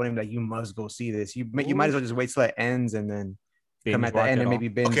yet, I wouldn't be like, you must go see this. You might as well just wait till it ends and then come at the end and maybe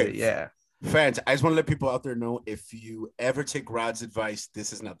binge it. Yeah. Fans, I just want to let people out there know, if you ever take Rod's advice,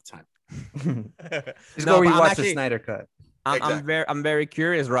 this is not the time. Just go rewatch the Snyder Cut. I'm very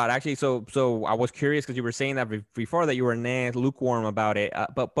curious, Rod. Actually, so I was curious because you were saying that before that you were lukewarm about it.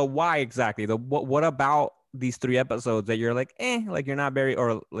 But why exactly? What about these 3 episodes that you're like, like you're not very,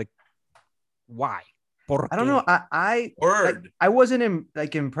 or like, why? I don't know. I wasn't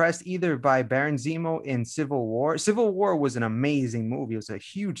impressed either by Baron Zemo in Civil War. Civil War was an amazing movie. It was a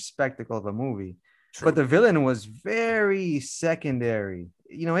huge spectacle of a movie. True. But the villain was very secondary,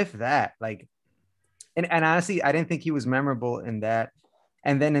 if that. Like, and honestly, I didn't think he was memorable in that.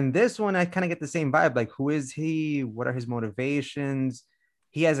 And then in this one, I kind of get the same vibe. Like, who is he? What are his motivations?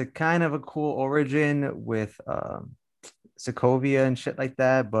 He has a kind of a cool origin with Sokovia and shit like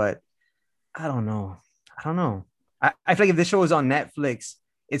that. But I don't know. I feel like if this show was on Netflix,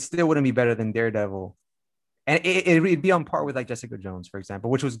 it still wouldn't be better than Daredevil. And it'd be on par with like Jessica Jones, for example,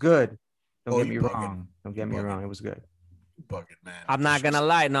 which was good. Don't get me wrong. It was good. Bugging, man. I'm not gonna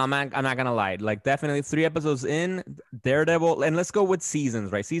lie. No, man, I'm not gonna lie. Like, definitely 3 episodes in Daredevil, and let's go with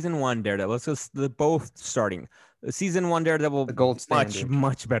seasons, right? Season 1 Daredevil. Let's just both starting. Season 1 Daredevil, the gold standard,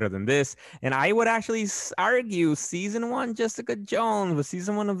 much better than this. And I would actually argue season 1 Jessica Jones was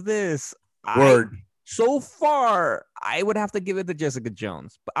season 1 of this. So far, I would have to give it to Jessica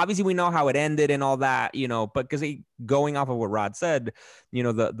Jones. But obviously, we know how it ended and all that, but because going off of what Rod said,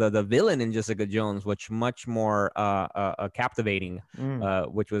 the villain in Jessica Jones was much more captivating,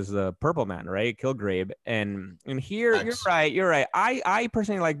 which was the Purple Man, right? Kilgrave. And here, you're right. I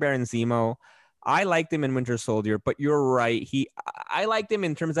personally like Baron Zemo. I liked him in Winter Soldier, but you're right. I liked him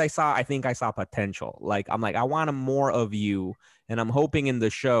in terms I think I saw potential. Like, I'm like, I want more of you. And I'm hoping in the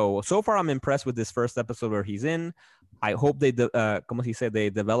show, so far I'm impressed with this first episode where he's in. I hope they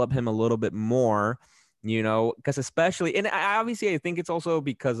develop him a little bit more, because especially, and obviously I think it's also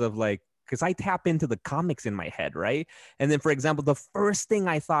because of because I tap into the comics in my head, right? And then, for example, the first thing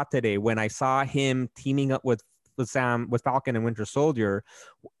I thought today when I saw him teaming up with Falcon and Winter Soldier,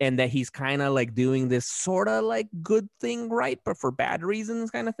 and that he's kind of like doing this sort of like good thing, right, but for bad reasons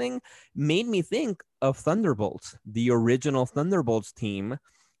kind of thing, made me think of Thunderbolts, the original Thunderbolts team,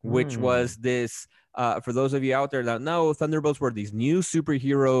 which was this for those of you out there that know, Thunderbolts were these new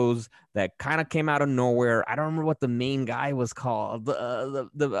superheroes that kind of came out of nowhere. I don't remember what the main guy was called.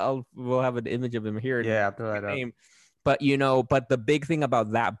 We'll have an image of him here. Yeah, I'll throw that up. But but the big thing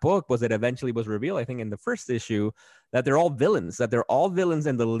about that book was it eventually was revealed, I think, in the first issue, that they're all villains, and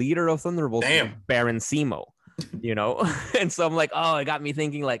the leader of Thunderbolts is Damn. Baron Zemo, And so I'm like, oh, it got me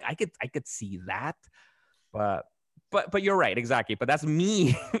thinking, like, I could see that, but you're right, exactly. But that's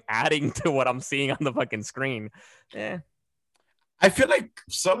me adding to what I'm seeing on the fucking screen. I feel like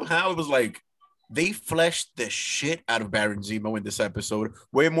somehow it was like they fleshed the shit out of Baron Zemo in this episode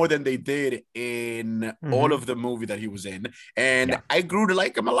way more than they did in all of the movie that he was in. And I grew to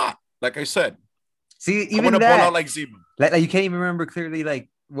like him a lot. Like I said, see, I want even to ball that, out like Zemo. like you can't even remember clearly like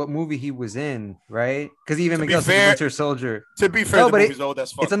what movie he was in, right? Because even Miguel said Winter Soldier. To be fair, the movie's old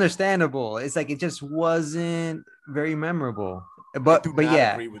as fuck. It's understandable. It's like it just wasn't very memorable. But I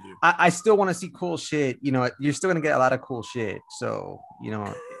yeah, agree with you. I still want to see cool shit. You're still gonna get a lot of cool shit. So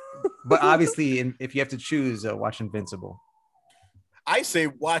but obviously, if you have to choose, watch Invincible. I say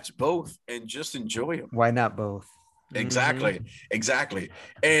watch both and just enjoy them. Why not both? Exactly.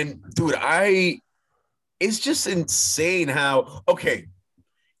 And dude, it's just insane how, okay,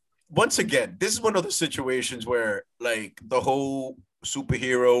 once again, this is one of the situations where like the whole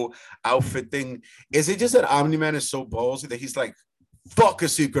superhero outfit thing, is it just that Omni-Man is so ballsy that he's like, fuck a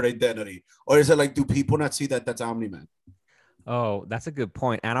secret identity? Or is it like, do people not see that that's Omni-Man? Oh, that's a good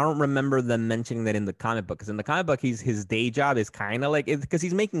point. And I don't remember them mentioning that in the comic book, because in the comic book, his day job is kind of like, because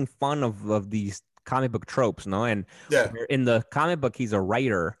he's making fun of these comic book tropes, no? And in the comic book, he's a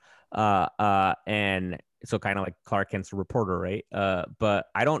writer, and so kind of like Clark Kent's a reporter, right? But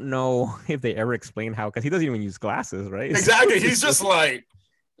I don't know if they ever explain how, because he doesn't even use glasses, right? Exactly. He's just like,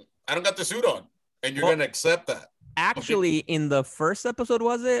 I don't got the suit on, and you're gonna accept that. Actually, in the first episode,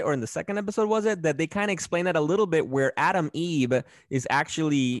 was it, or in the second episode, was it, that they kind of explain that a little bit, where Adam Eve is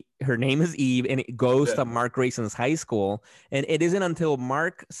actually, her name is Eve, and it goes to Mark Grayson's high school, and it isn't until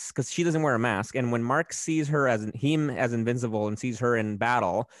Mark, because she doesn't wear a mask, and when Mark sees her as invincible and sees her in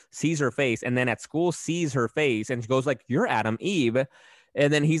battle, sees her face, and then at school sees her face, and she goes like, "You're Adam Eve."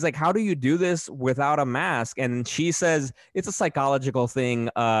 And then he's like, "How do you do this without a mask?" And she says, "It's a psychological thing.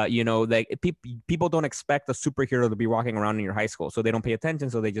 That people don't expect a superhero to be walking around in your high school, so they don't pay attention,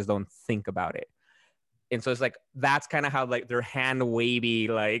 so they just don't think about it." And so it's like, that's kind of how like they're hand wavy,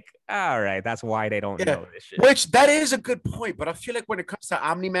 like, all right, that's why they don't know this shit. Which that is a good point, but I feel like when it comes to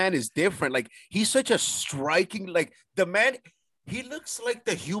Omni-Man is different. Like he's such a striking, like the man, he looks like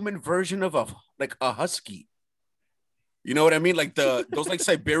the human version of a husky. You know what I mean? Like those like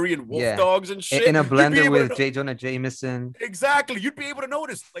Siberian wolf dogs and shit. In a blender with J. Jonah Jameson. Exactly. You'd be able to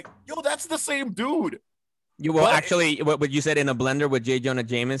notice, like, yo, that's the same dude. Actually, what you said, in a blender with J. Jonah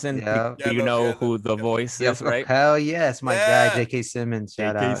Jameson. Do you know who the voice is, right? Hell yes, my guy, J.K. Simmons.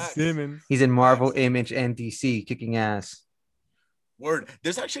 Shout out. Simmons. He's in Marvel, Image, and DC, kicking ass. Word.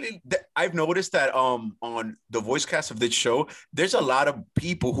 There's actually, I've noticed that on the voice cast of this show, there's a lot of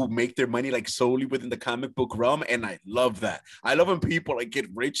people who make their money like solely within the comic book realm, and I love that. I love when people like get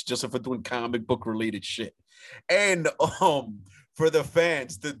rich just for doing comic book related shit. And for the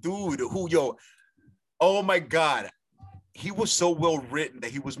fans, the dude who, oh my god, he was so well written that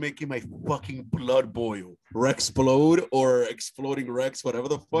he was making my fucking blood boil. Rexplode or Exploding Rex, whatever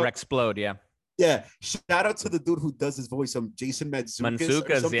the fuck. Rexplode, yeah. Yeah, shout out to the dude who does his voice, Jason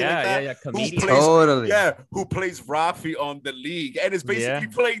Mantzoukas. Yeah, comedian. Who plays Rafi on The League, and is basically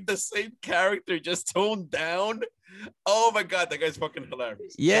playing the same character, just toned down. Oh my god, that guy's fucking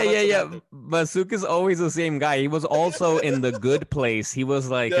hilarious. Yeah. Mantzoukas always the same guy. He was also in The Good Place. He was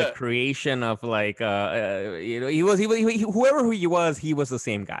like a creation of like whoever who he was the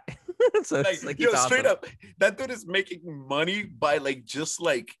same guy. So like straight up, that dude is making money by like just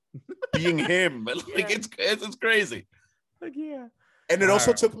like being him. Like it's crazy. Like And it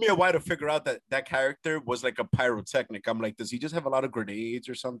also took me a while to figure out that character was like a pyrotechnic. I'm like, does he just have a lot of grenades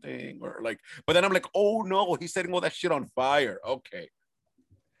or something? Or like, but then I'm like, oh no, he's setting all that shit on fire. Okay.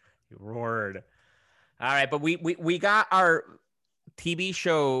 You roared. All right, but we got our TV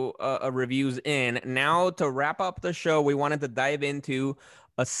show reviews in. Now to wrap up the show, we wanted to dive into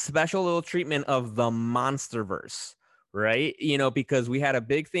a special little treatment of the Monsterverse. Right, because we had a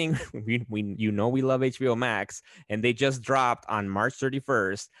big thing. We love HBO Max, and they just dropped on March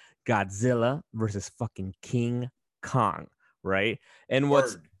 31st Godzilla versus fucking King Kong, right? And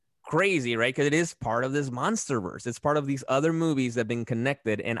what's crazy, right? Because it is part of this Monsterverse. It's part of these other movies that have been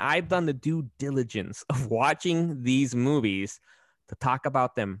connected, and I've done the due diligence of watching these movies to talk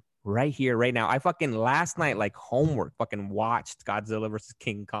about them right here, right now. I fucking last night, like homework, fucking watched Godzilla versus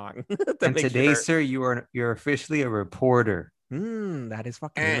King Kong. And today, sir, you're officially a reporter. That is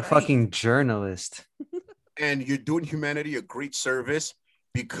fucking You're a fucking journalist. And you're doing humanity a great service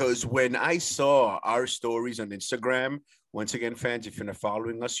because when I saw our stories on Instagram, once again, fans, if you're not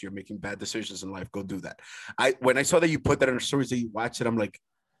following us, you're making bad decisions in life. Go do that. When I saw that you put that on the stories that you watched it, I'm like,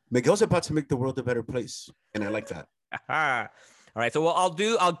 Miguel's about to make the world a better place, and I like that. All right, so what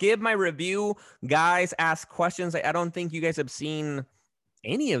I'll give my review. Guys, ask questions. I don't think you guys have seen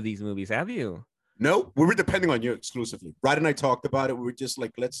any of these movies, have you? No, we were depending on you exclusively. Rod and I talked about it. We were just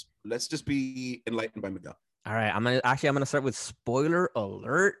like, let's just be enlightened by Miguel. All right, I'm gonna start with spoiler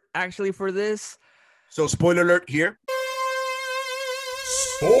alert actually for this. So spoiler alert here.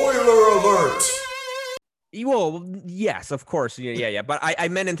 Spoiler alert! Well, yes, of course, yeah. But I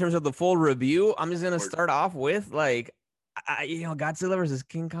meant in terms of the full review. I'm just gonna start off with like, Godzilla versus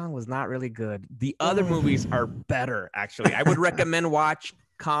King Kong was not really good. The other movies are better, actually. I would recommend watch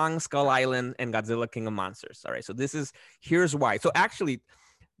Kong Skull Island and Godzilla King of Monsters. All right, so here's why. So actually,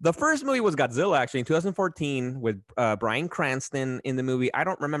 the first movie was Godzilla, actually, in 2014 with Bryan Cranston in the movie. I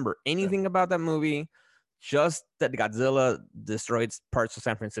don't remember anything about that movie, just that Godzilla destroyed parts of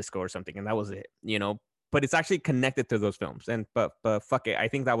San Francisco or something, and that was it, But it's actually connected to those films, but fuck it, I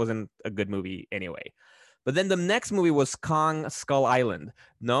think that wasn't a good movie anyway. But then the next movie was Kong Skull Island,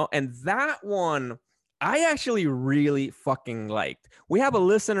 and that one I actually really fucking liked. We have a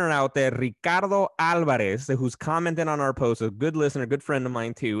listener out there, Ricardo Alvarez, who's commented on our post, a good listener, good friend of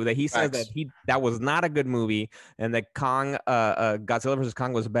mine too, that he said that that was not a good movie and that Godzilla vs.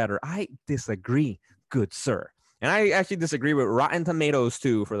 Kong was better. I disagree, good sir. And I actually disagree with Rotten Tomatoes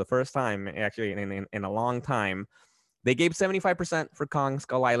too, for the first time actually in a long time. They gave 75% for Kong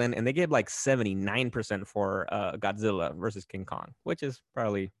Skull Island, and they gave like 79% for Godzilla versus King Kong, which is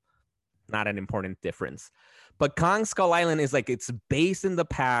probably not an important difference. But Kong Skull Island is like, it's based in the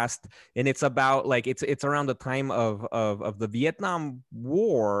past, and it's about like it's around the time of the Vietnam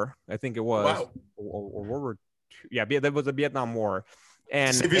War, I think it was. Wow. Or World War II. Yeah, there was a Vietnam War.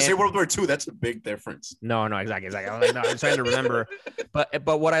 And if you say World War II, that's a big difference. No, exactly. I'm trying to remember.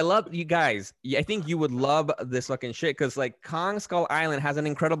 But what I love, you guys, I think you would love this fucking shit, because like Kong Skull Island has an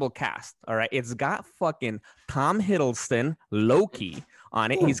incredible cast. All right, it's got fucking Tom Hiddleston, Loki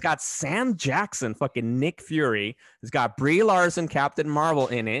on it. He's got Sam Jackson, fucking Nick Fury. He's got Brie Larson, Captain Marvel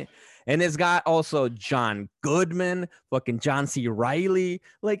in it. And it's got also John Goodman, fucking John C. Reilly.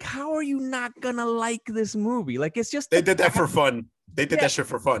 Like, how are you not gonna like this movie? Like, it's just they did that for fun. They did that shit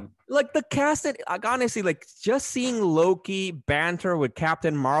for fun. Like the cast, honestly, like just seeing Loki banter with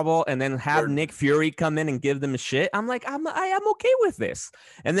Captain Marvel and then have Nick Fury come in and give them shit. I'm like, I'm okay with this.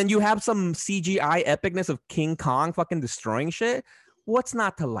 And then you have some CGI epicness of King Kong fucking destroying shit. What's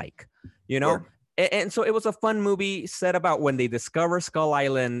not to like, And so it was a fun movie set about when they discover Skull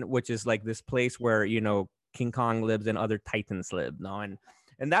Island, which is like this place where, King Kong lives and other Titans live.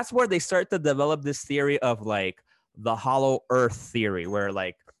 And that's where they start to develop this theory of like the hollow earth theory, where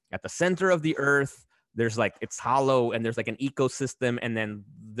like at the center of the earth, there's like, it's hollow and there's like an ecosystem. And then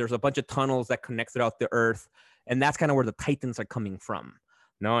there's a bunch of tunnels that connect throughout the earth. And that's kind of where the Titans are coming from.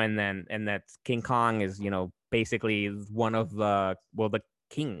 And that King Kong is, basically one of the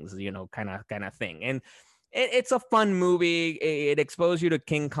kings, kind of thing. And it's a fun movie. It exposed you to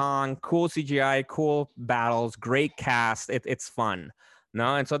King Kong, cool CGI, cool battles, great cast. It's fun.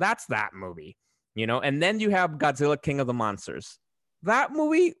 And so that's that movie, and then you have Godzilla King of the Monsters. That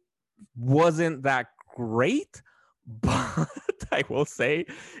movie wasn't that great, but I will say,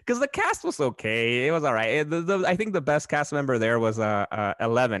 because the cast was okay. It was all right. I think the best cast member there was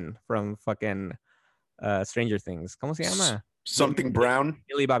Eleven from fucking Stranger Things. ¿Cómo se llama? Something Brown.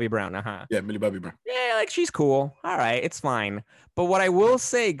 Millie Bobby Brown. Yeah, Millie Bobby Brown. Yeah, like she's cool. All right, it's fine. But what I will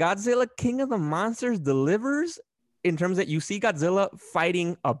say, Godzilla King of the Monsters delivers in terms that you see Godzilla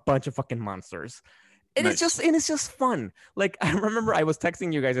fighting a bunch of fucking monsters. And it's just fun. Like, I remember I was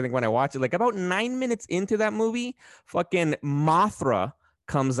texting you guys, I think, when I watched it, like about 9 minutes into that movie, fucking Mothra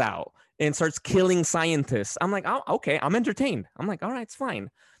comes out and starts killing scientists. I'm like, oh, okay, I'm entertained. I'm like, all right, it's fine.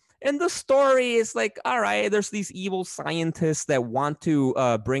 And the story is like, all right, there's these evil scientists that want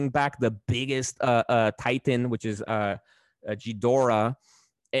to bring back the biggest Titan, which is Ghidorah,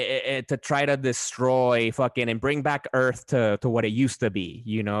 to try to destroy fucking and bring back Earth to what it used to be,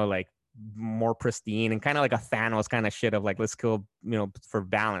 like more pristine and kind of like a Thanos kind of shit of like, let's kill, for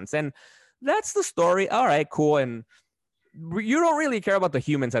balance. And that's the story. All right, cool. And you don't really care about the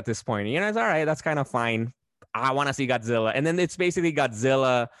humans at this point. It's all right. That's kind of fine. I want to see Godzilla. And then it's basically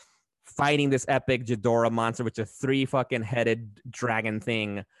Godzilla fighting this epic Ghidorah monster, which is a 3 fucking headed dragon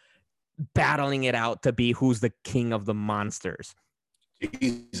thing, battling it out to be who's the king of the monsters.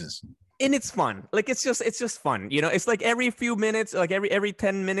 Jesus. and it's fun. Like it's just fun. You know, it's like every few minutes, like every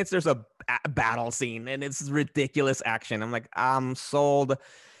 10 minutes, there's a battle scene, and it's ridiculous action. I'm like, I'm sold.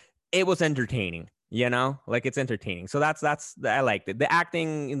 It was entertaining. You know, like it's entertaining. So that's I liked it. The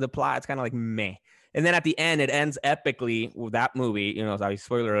acting in the plot, it's kind of like meh. And then at the end, it ends epically with that movie. You know, sorry,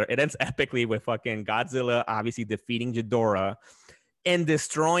 spoiler alert, it ends epically with fucking Godzilla obviously defeating Ghidorah and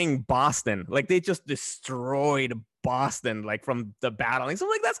destroying Boston. Like they just destroyed Boston, like from the battling. So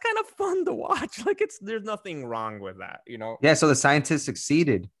like that's kind of fun to watch. Like there's nothing wrong with that, you know. Yeah, so the scientists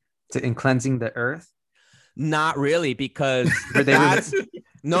succeeded in cleansing the earth. Not really, because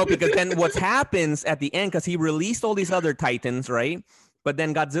no, because then what happens at the end, because he released all these other Titans, right? But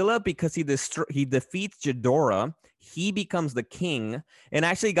then Godzilla, because he defeats Ghidorah, he becomes the king. And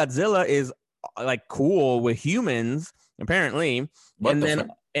actually, Godzilla is like cool with humans, apparently. And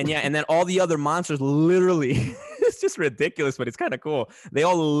then all the other monsters literally, it's just ridiculous, but it's kind of cool. They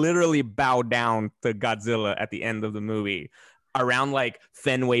all literally bow down to Godzilla at the end of the movie, around like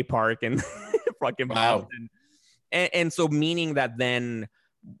Fenway Park and fucking Boston. And so meaning that then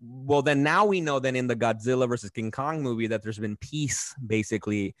now we know that in the Godzilla versus King Kong movie that there's been peace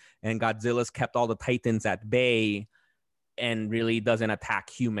basically, and Godzilla's kept all the Titans at bay and really doesn't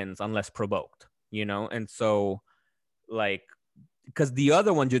attack humans unless provoked, you know? And so like, because the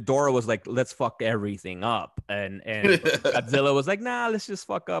other one, Ghidorah, was like, let's fuck everything up. And Godzilla was like, nah, let's just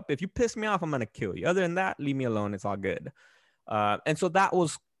fuck up. If you piss me off, I'm going to kill you. Other than that, leave me alone. It's all good. And so that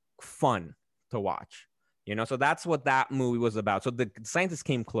was fun to watch, you know? So that's what that movie was about. So the scientists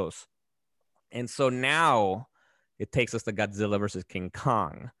came close. And so now it takes us to Godzilla versus King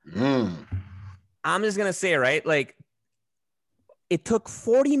Kong. I'm just going to say, right? Like, it took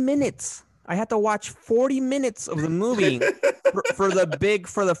 40 minutes. I had to watch 40 minutes of the movie for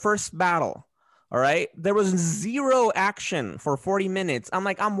the first battle. All right. There was zero action for 40 minutes. I'm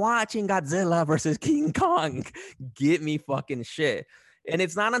like, I'm watching Godzilla versus King Kong. Get me fucking shit. And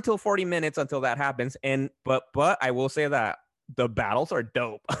it's not until 40 minutes until that happens. But I will say that the battles are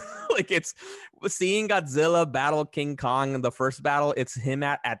dope. Like it's seeing Godzilla battle King Kong in the first battle. It's him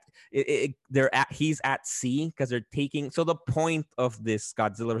he's at sea because they're taking. So the point of this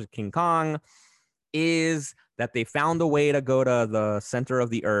Godzilla versus King Kong is that they found a way to go to the center of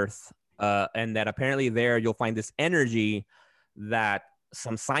the earth. And that apparently there you'll find this energy that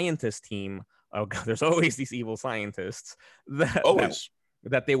some scientist team. Oh God, there's always these evil scientists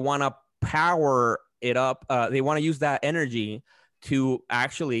that they want to power it up. They want to use that energy to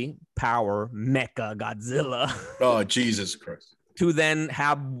actually power Mecha Godzilla. Oh, Jesus Christ. To then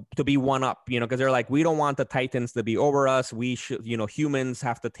have to be one up, you know, because they're like, we don't want the Titans to be over us. We should, you know, humans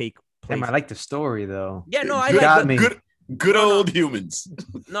have to take place. Damn, I like the story though. Yeah, no, you got me. Good old humans.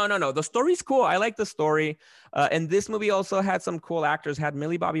 No. The story's cool. I like the story. And this movie also had some cool actors. Had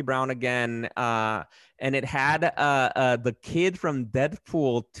Millie Bobby Brown again. And it had the kid from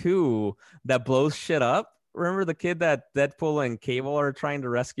Deadpool 2 that blows shit up. Remember the kid that Deadpool and Cable are trying to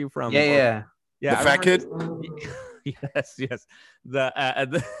rescue from? Yeah. The fat kid? Yes.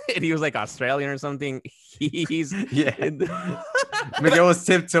 And he was like Australian or something. He's Miguel was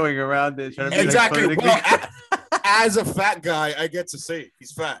tiptoeing around it. Trying to be exactly. Like, well, as a fat guy, I get to say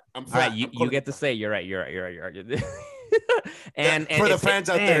he's fat. I'm fat. All right, you get to say you're right. and for the fans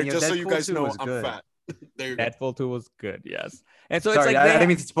out there, just so you Deadpool guys 2 know, was I'm good. fat. There you go. Deadpool 2 was good, yes. And so sorry, it's like I didn't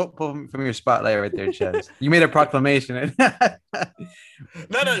mean to pull from your spotlight right there, Chaz. You made a proclamation.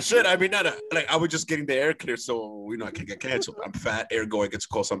 No, shit. I mean, like I was just getting the air clear, so you know I can get canceled. I'm fat. Ergo, I get to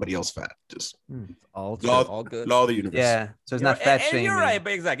call somebody else fat. Just all good. Law of the universe. Yeah, so it's not fat shaming. And you're right,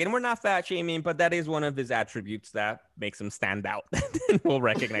 but exactly. And we're not fat shaming, but that is one of his attributes that makes him stand out. We'll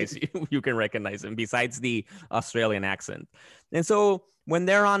recognize you. You can recognize him besides the Australian accent. And so when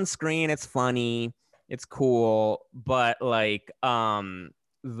they're on screen, it's funny. It's cool, but like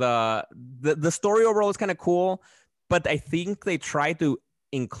the story overall is kind of cool, but I think they try to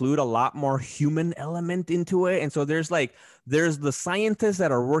include a lot more human element into it. And so there's the scientists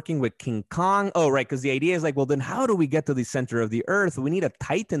that are working with King Kong. Oh, right, because the idea is like, well, then how do we get to the center of the earth? We need a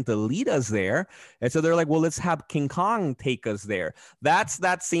Titan to lead us there. And so they're like, well, let's have King Kong take us there. That's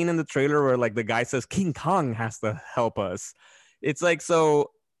that scene in the trailer where like the guy says King Kong has to help us. It's like,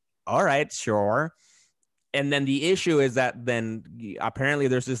 so, all right, sure. And then the issue is that then apparently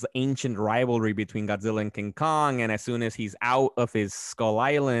there's this ancient rivalry between Godzilla and King Kong. And as soon as he's out of his Skull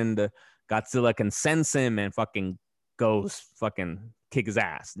Island, Godzilla can sense him and fucking goes fucking kick his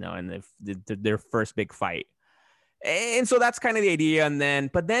ass, you know, and their first big fight. And so that's kind of the idea. And then,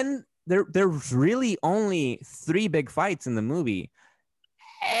 but then there's really only 3 big fights in the movie.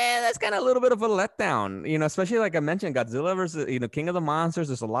 that's kind of a little bit of a letdown, especially like I mentioned, Godzilla versus, King of the Monsters.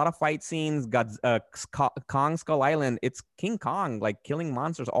 There's a lot of fight scenes. Kong Skull Island. It's King Kong like killing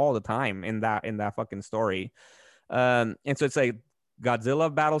monsters all the time in that fucking story. And so it's like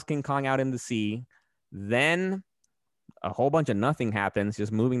Godzilla battles King Kong out in the sea. Then a whole bunch of nothing happens,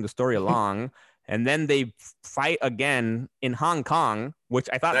 just moving the story along. And then they fight again in Hong Kong, which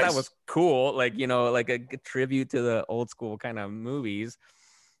I thought that was cool. Like, like a tribute to the old school kind of movies.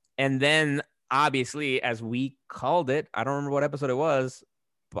 And then obviously, as we called it, I don't remember what episode it was,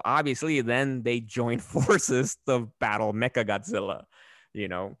 but obviously then they joined forces to battle Mechagodzilla,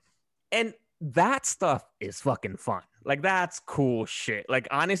 and that stuff is fucking fun. Like, that's cool shit. Like,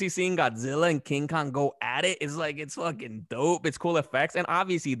 honestly, seeing Godzilla and King Kong go at it is like, it's fucking dope. It's cool effects. And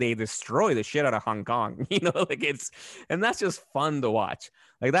obviously they destroy the shit out of Hong Kong, and that's just fun to watch.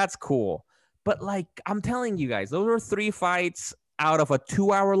 Like, that's cool. But like, I'm telling you guys, those are 3 fights out of a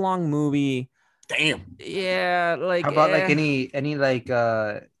 2-hour-long movie. Damn. Yeah. Like, how about like any like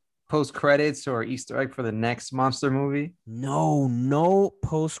post credits or Easter egg for the next monster movie? No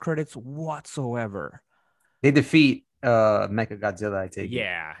post credits whatsoever. They defeat Mechagodzilla, I take it.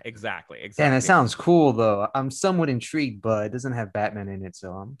 Yeah, exactly. And it sounds cool though. I'm somewhat intrigued, but it doesn't have Batman in it,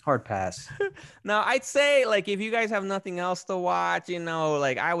 so I'm hard pass. Now, I'd say like if you guys have nothing else to watch,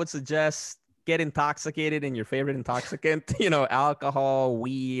 like I would suggest get intoxicated in your favorite intoxicant, alcohol,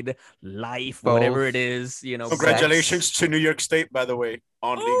 weed, life, Both. whatever it is, Congratulations to New York State, by the way,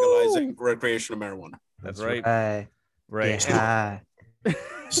 on legalizing recreational marijuana. That's right. Right. Yeah.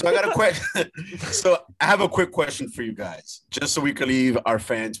 So I got a question. So I have a quick question for you guys, just so we can leave our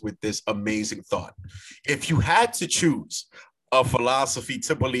fans with this amazing thought. If you had to choose a philosophy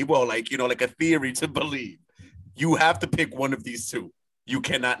to believe, well, like a theory to believe, you have to pick one of these two. You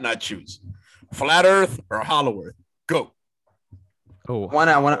cannot not choose. Flat Earth or Hollow Earth? Go. Oh,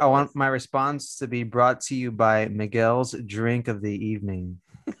 I want my response to be brought to you by Miguel's drink of the evening.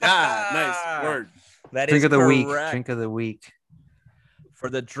 Nice word. That Drink is of the week. correct. Drink of the week. For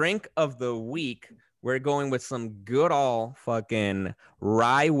the drink of the week, we're going with some good old fucking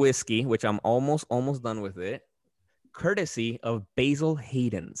rye whiskey, which I'm almost done with it, courtesy of Basil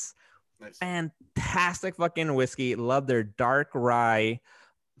Hayden's. Nice. Fantastic fucking whiskey. Love their dark rye.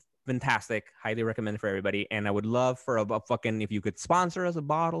 Fantastic. Highly recommend for everybody. And I would love for a fucking, if you could sponsor us a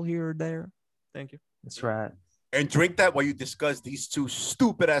bottle here or there. Thank you. That's right. And drink that while you discuss these two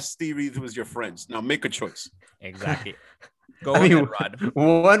stupid ass theories with your friends. Now make a choice. Exactly. Go I mean, ahead, Rod.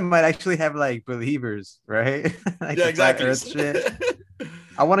 one might actually have like believers, right? Like Yeah, the Flat exactly. Earth shit.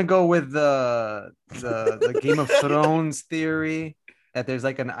 I want to go with the Game of Thrones theory that there's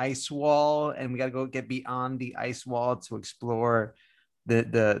like an ice wall, and we got to go get beyond the ice wall to explore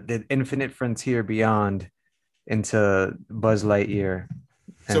the infinite frontier beyond into Buzz Lightyear.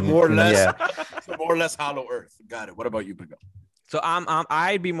 So And- more or and less, yeah. so more or less Hollow Earth. Got it. What about you, Miguel? So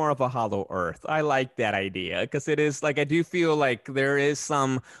I'd be more of a Hollow Earth. I like that idea because it is like I do feel like there is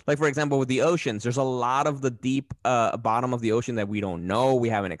some, like for example with the oceans, there's a lot of the deep bottom of the ocean that we don't know, we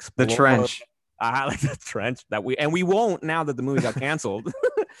haven't The explored. trench. I like the trench that we won't now that the movie got canceled.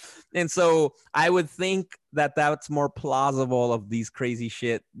 And so I would think that that's more plausible of these crazy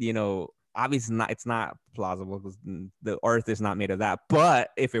shit. Obviously it's not plausible because the Earth is not made of that.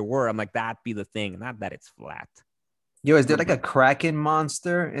 But if it were, I'm like that'd be the thing, not that it's flat. Yo, is there like a Kraken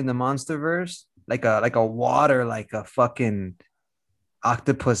monster in the Monsterverse? Like a water, like a fucking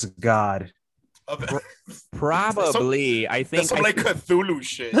octopus god. Probably. I think That's some like Cthulhu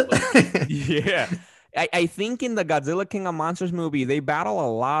shit. Like, yeah. I think in the Godzilla King of Monsters movie, they battle a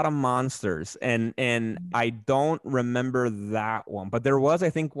lot of monsters, and I don't remember that one, but there was, I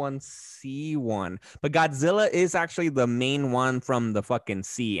think, one sea one. But Godzilla is actually the main one from the fucking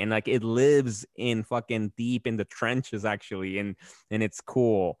sea, and like it lives in fucking deep in the trenches actually, and it's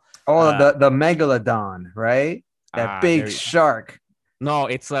cool. Oh, the megalodon, right? That big shark. No,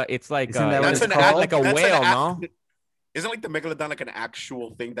 it's like Isn't that what it's it's called? called? Like a That's whale, an no? Isn't like the Megalodon like an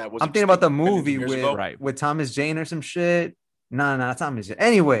actual thing that was? I'm thinking about the extinct millions of movie years with ago? Right. with Thomas Jane or some shit. No, not Thomas Jane.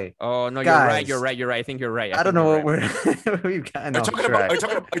 Anyway, Oh no, Guys, you're right. I think you're right. I don't know think what you're right. we're we've gotten Are you off talking about? track.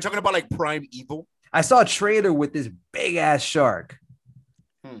 Are you talking about like Prime Evil? I saw a trailer with this big ass shark.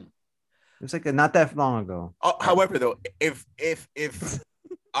 Hmm. It was like not that long ago. However, though, if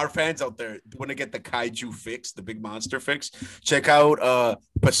our fans out there want to get the kaiju fix, the big monster fix, check out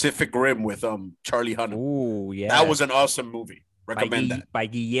Pacific Rim with Charlie Hunnam. Ooh, yeah. That was an awesome movie. Recommend that. By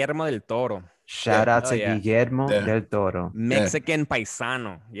Guillermo del Toro. Shout out to yeah. Guillermo del Toro. Mexican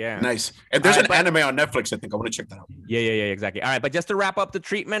paisano. Yeah. Nice. And there's All an right, anime on Netflix, I think. I want to check that out. Yeah, exactly. All right, but just to wrap up the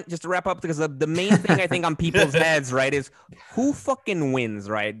treatment, because the main thing I think on people's heads, right, is who fucking wins,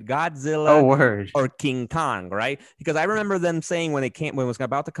 right? Godzilla word. or King Kong, right? Because I remember them saying when it was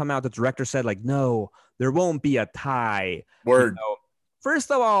about to come out, the director said like, no, there won't be a tie. Word. You know?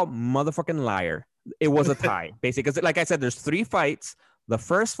 First of all, motherfucking liar. It was a tie, basically. Because like I said, there's 3 fights. The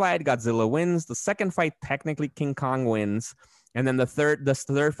first fight, Godzilla wins. The second fight, technically King Kong wins. And then the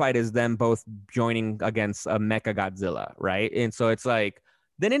third fight is them both joining against a Mecha Godzilla, right? And so it's like,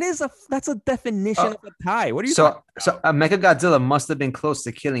 then that's a definition of a tie. What are you talking about? So Mecha Godzilla must have been close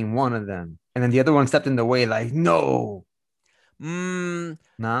to killing one of them, and then the other one stepped in the way, like, no.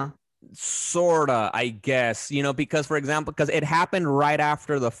 Nah. Sorta, I guess, because for example, because it happened right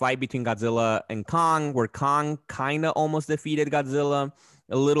after the fight between Godzilla and Kong, where Kong kind of almost defeated Godzilla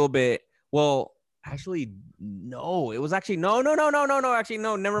a little bit. Well, actually, no, it was actually no. Actually,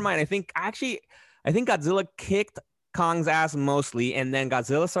 no, never mind. I think Godzilla kicked Kong's ass mostly, and then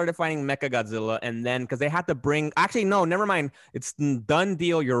Godzilla started fighting Mecha Godzilla, and then because they had to bring. Actually, no, never mind. It's done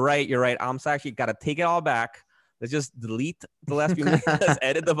deal. You're right. I'm actually got to take it all back. Let's just delete the last few minutes. Let's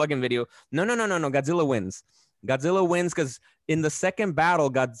edit the fucking video. No. Godzilla wins. Godzilla wins because in the second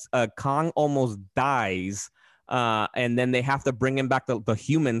battle, Kong almost dies. And then they have to bring him back the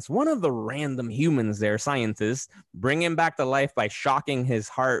humans. One of the random humans there, scientists, bring him back to life by shocking his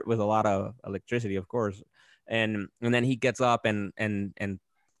heart with a lot of electricity, of course. And then he gets up and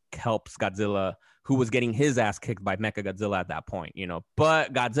helps Godzilla, who was getting his ass kicked by Mecha Godzilla at that point,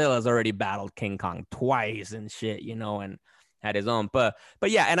 But Godzilla's already battled King Kong twice and shit, and had his own. But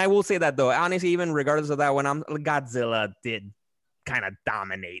yeah, and I will say that though, honestly, even regardless of that, when Godzilla did kind of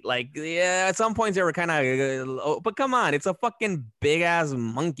dominate. Like, yeah, at some points they were kind of, but come on, it's a fucking big ass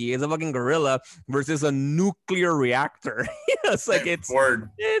monkey. It's a fucking gorilla versus a nuclear reactor. It's like it's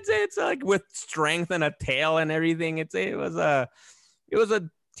like with strength and a tail and everything. It was a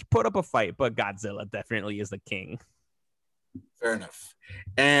put up a fight, but Godzilla definitely is the king. Fair enough.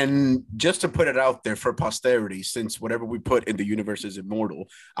 And just to put it out there for posterity, since whatever we put in the universe is immortal,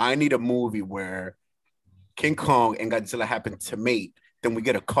 I need a movie where King Kong and Godzilla happen to mate. Then we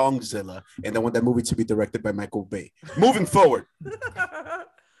get a Kongzilla, and I want that movie to be directed by Michael Bay. Moving forward.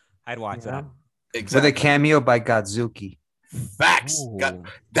 I'd watch that. Exactly. With a cameo by Godzuki. Facts.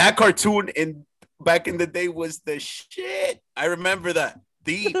 That cartoon back in the day was the shit. I remember that.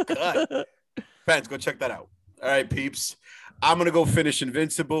 Deep cut. Fans, go check that out. All right, peeps. I'm going to go finish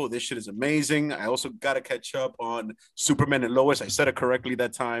Invincible. This shit is amazing. I also got to catch up on Superman and Lois. I said it correctly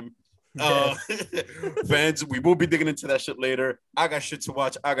that time. Fans, we will be digging into that shit later. I got shit to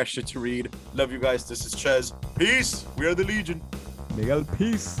watch. I got shit to read. Love you guys. This is Ches. Peace. We are the Legion. Miguel,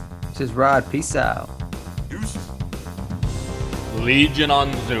 peace. This is Rod. Peace out. Deuces. Legion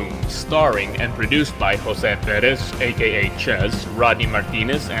on Zoom, starring and produced by Jose Perez, aka Ches, Rodney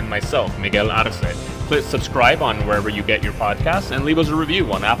Martinez, and myself, Miguel Arce. Click subscribe on wherever you get your podcasts and leave us a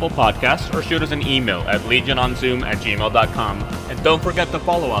review on Apple Podcasts or shoot us an email at legiononzoom@gmail.com. And don't forget to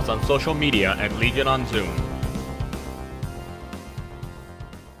follow us on social media at Legion on Zoom.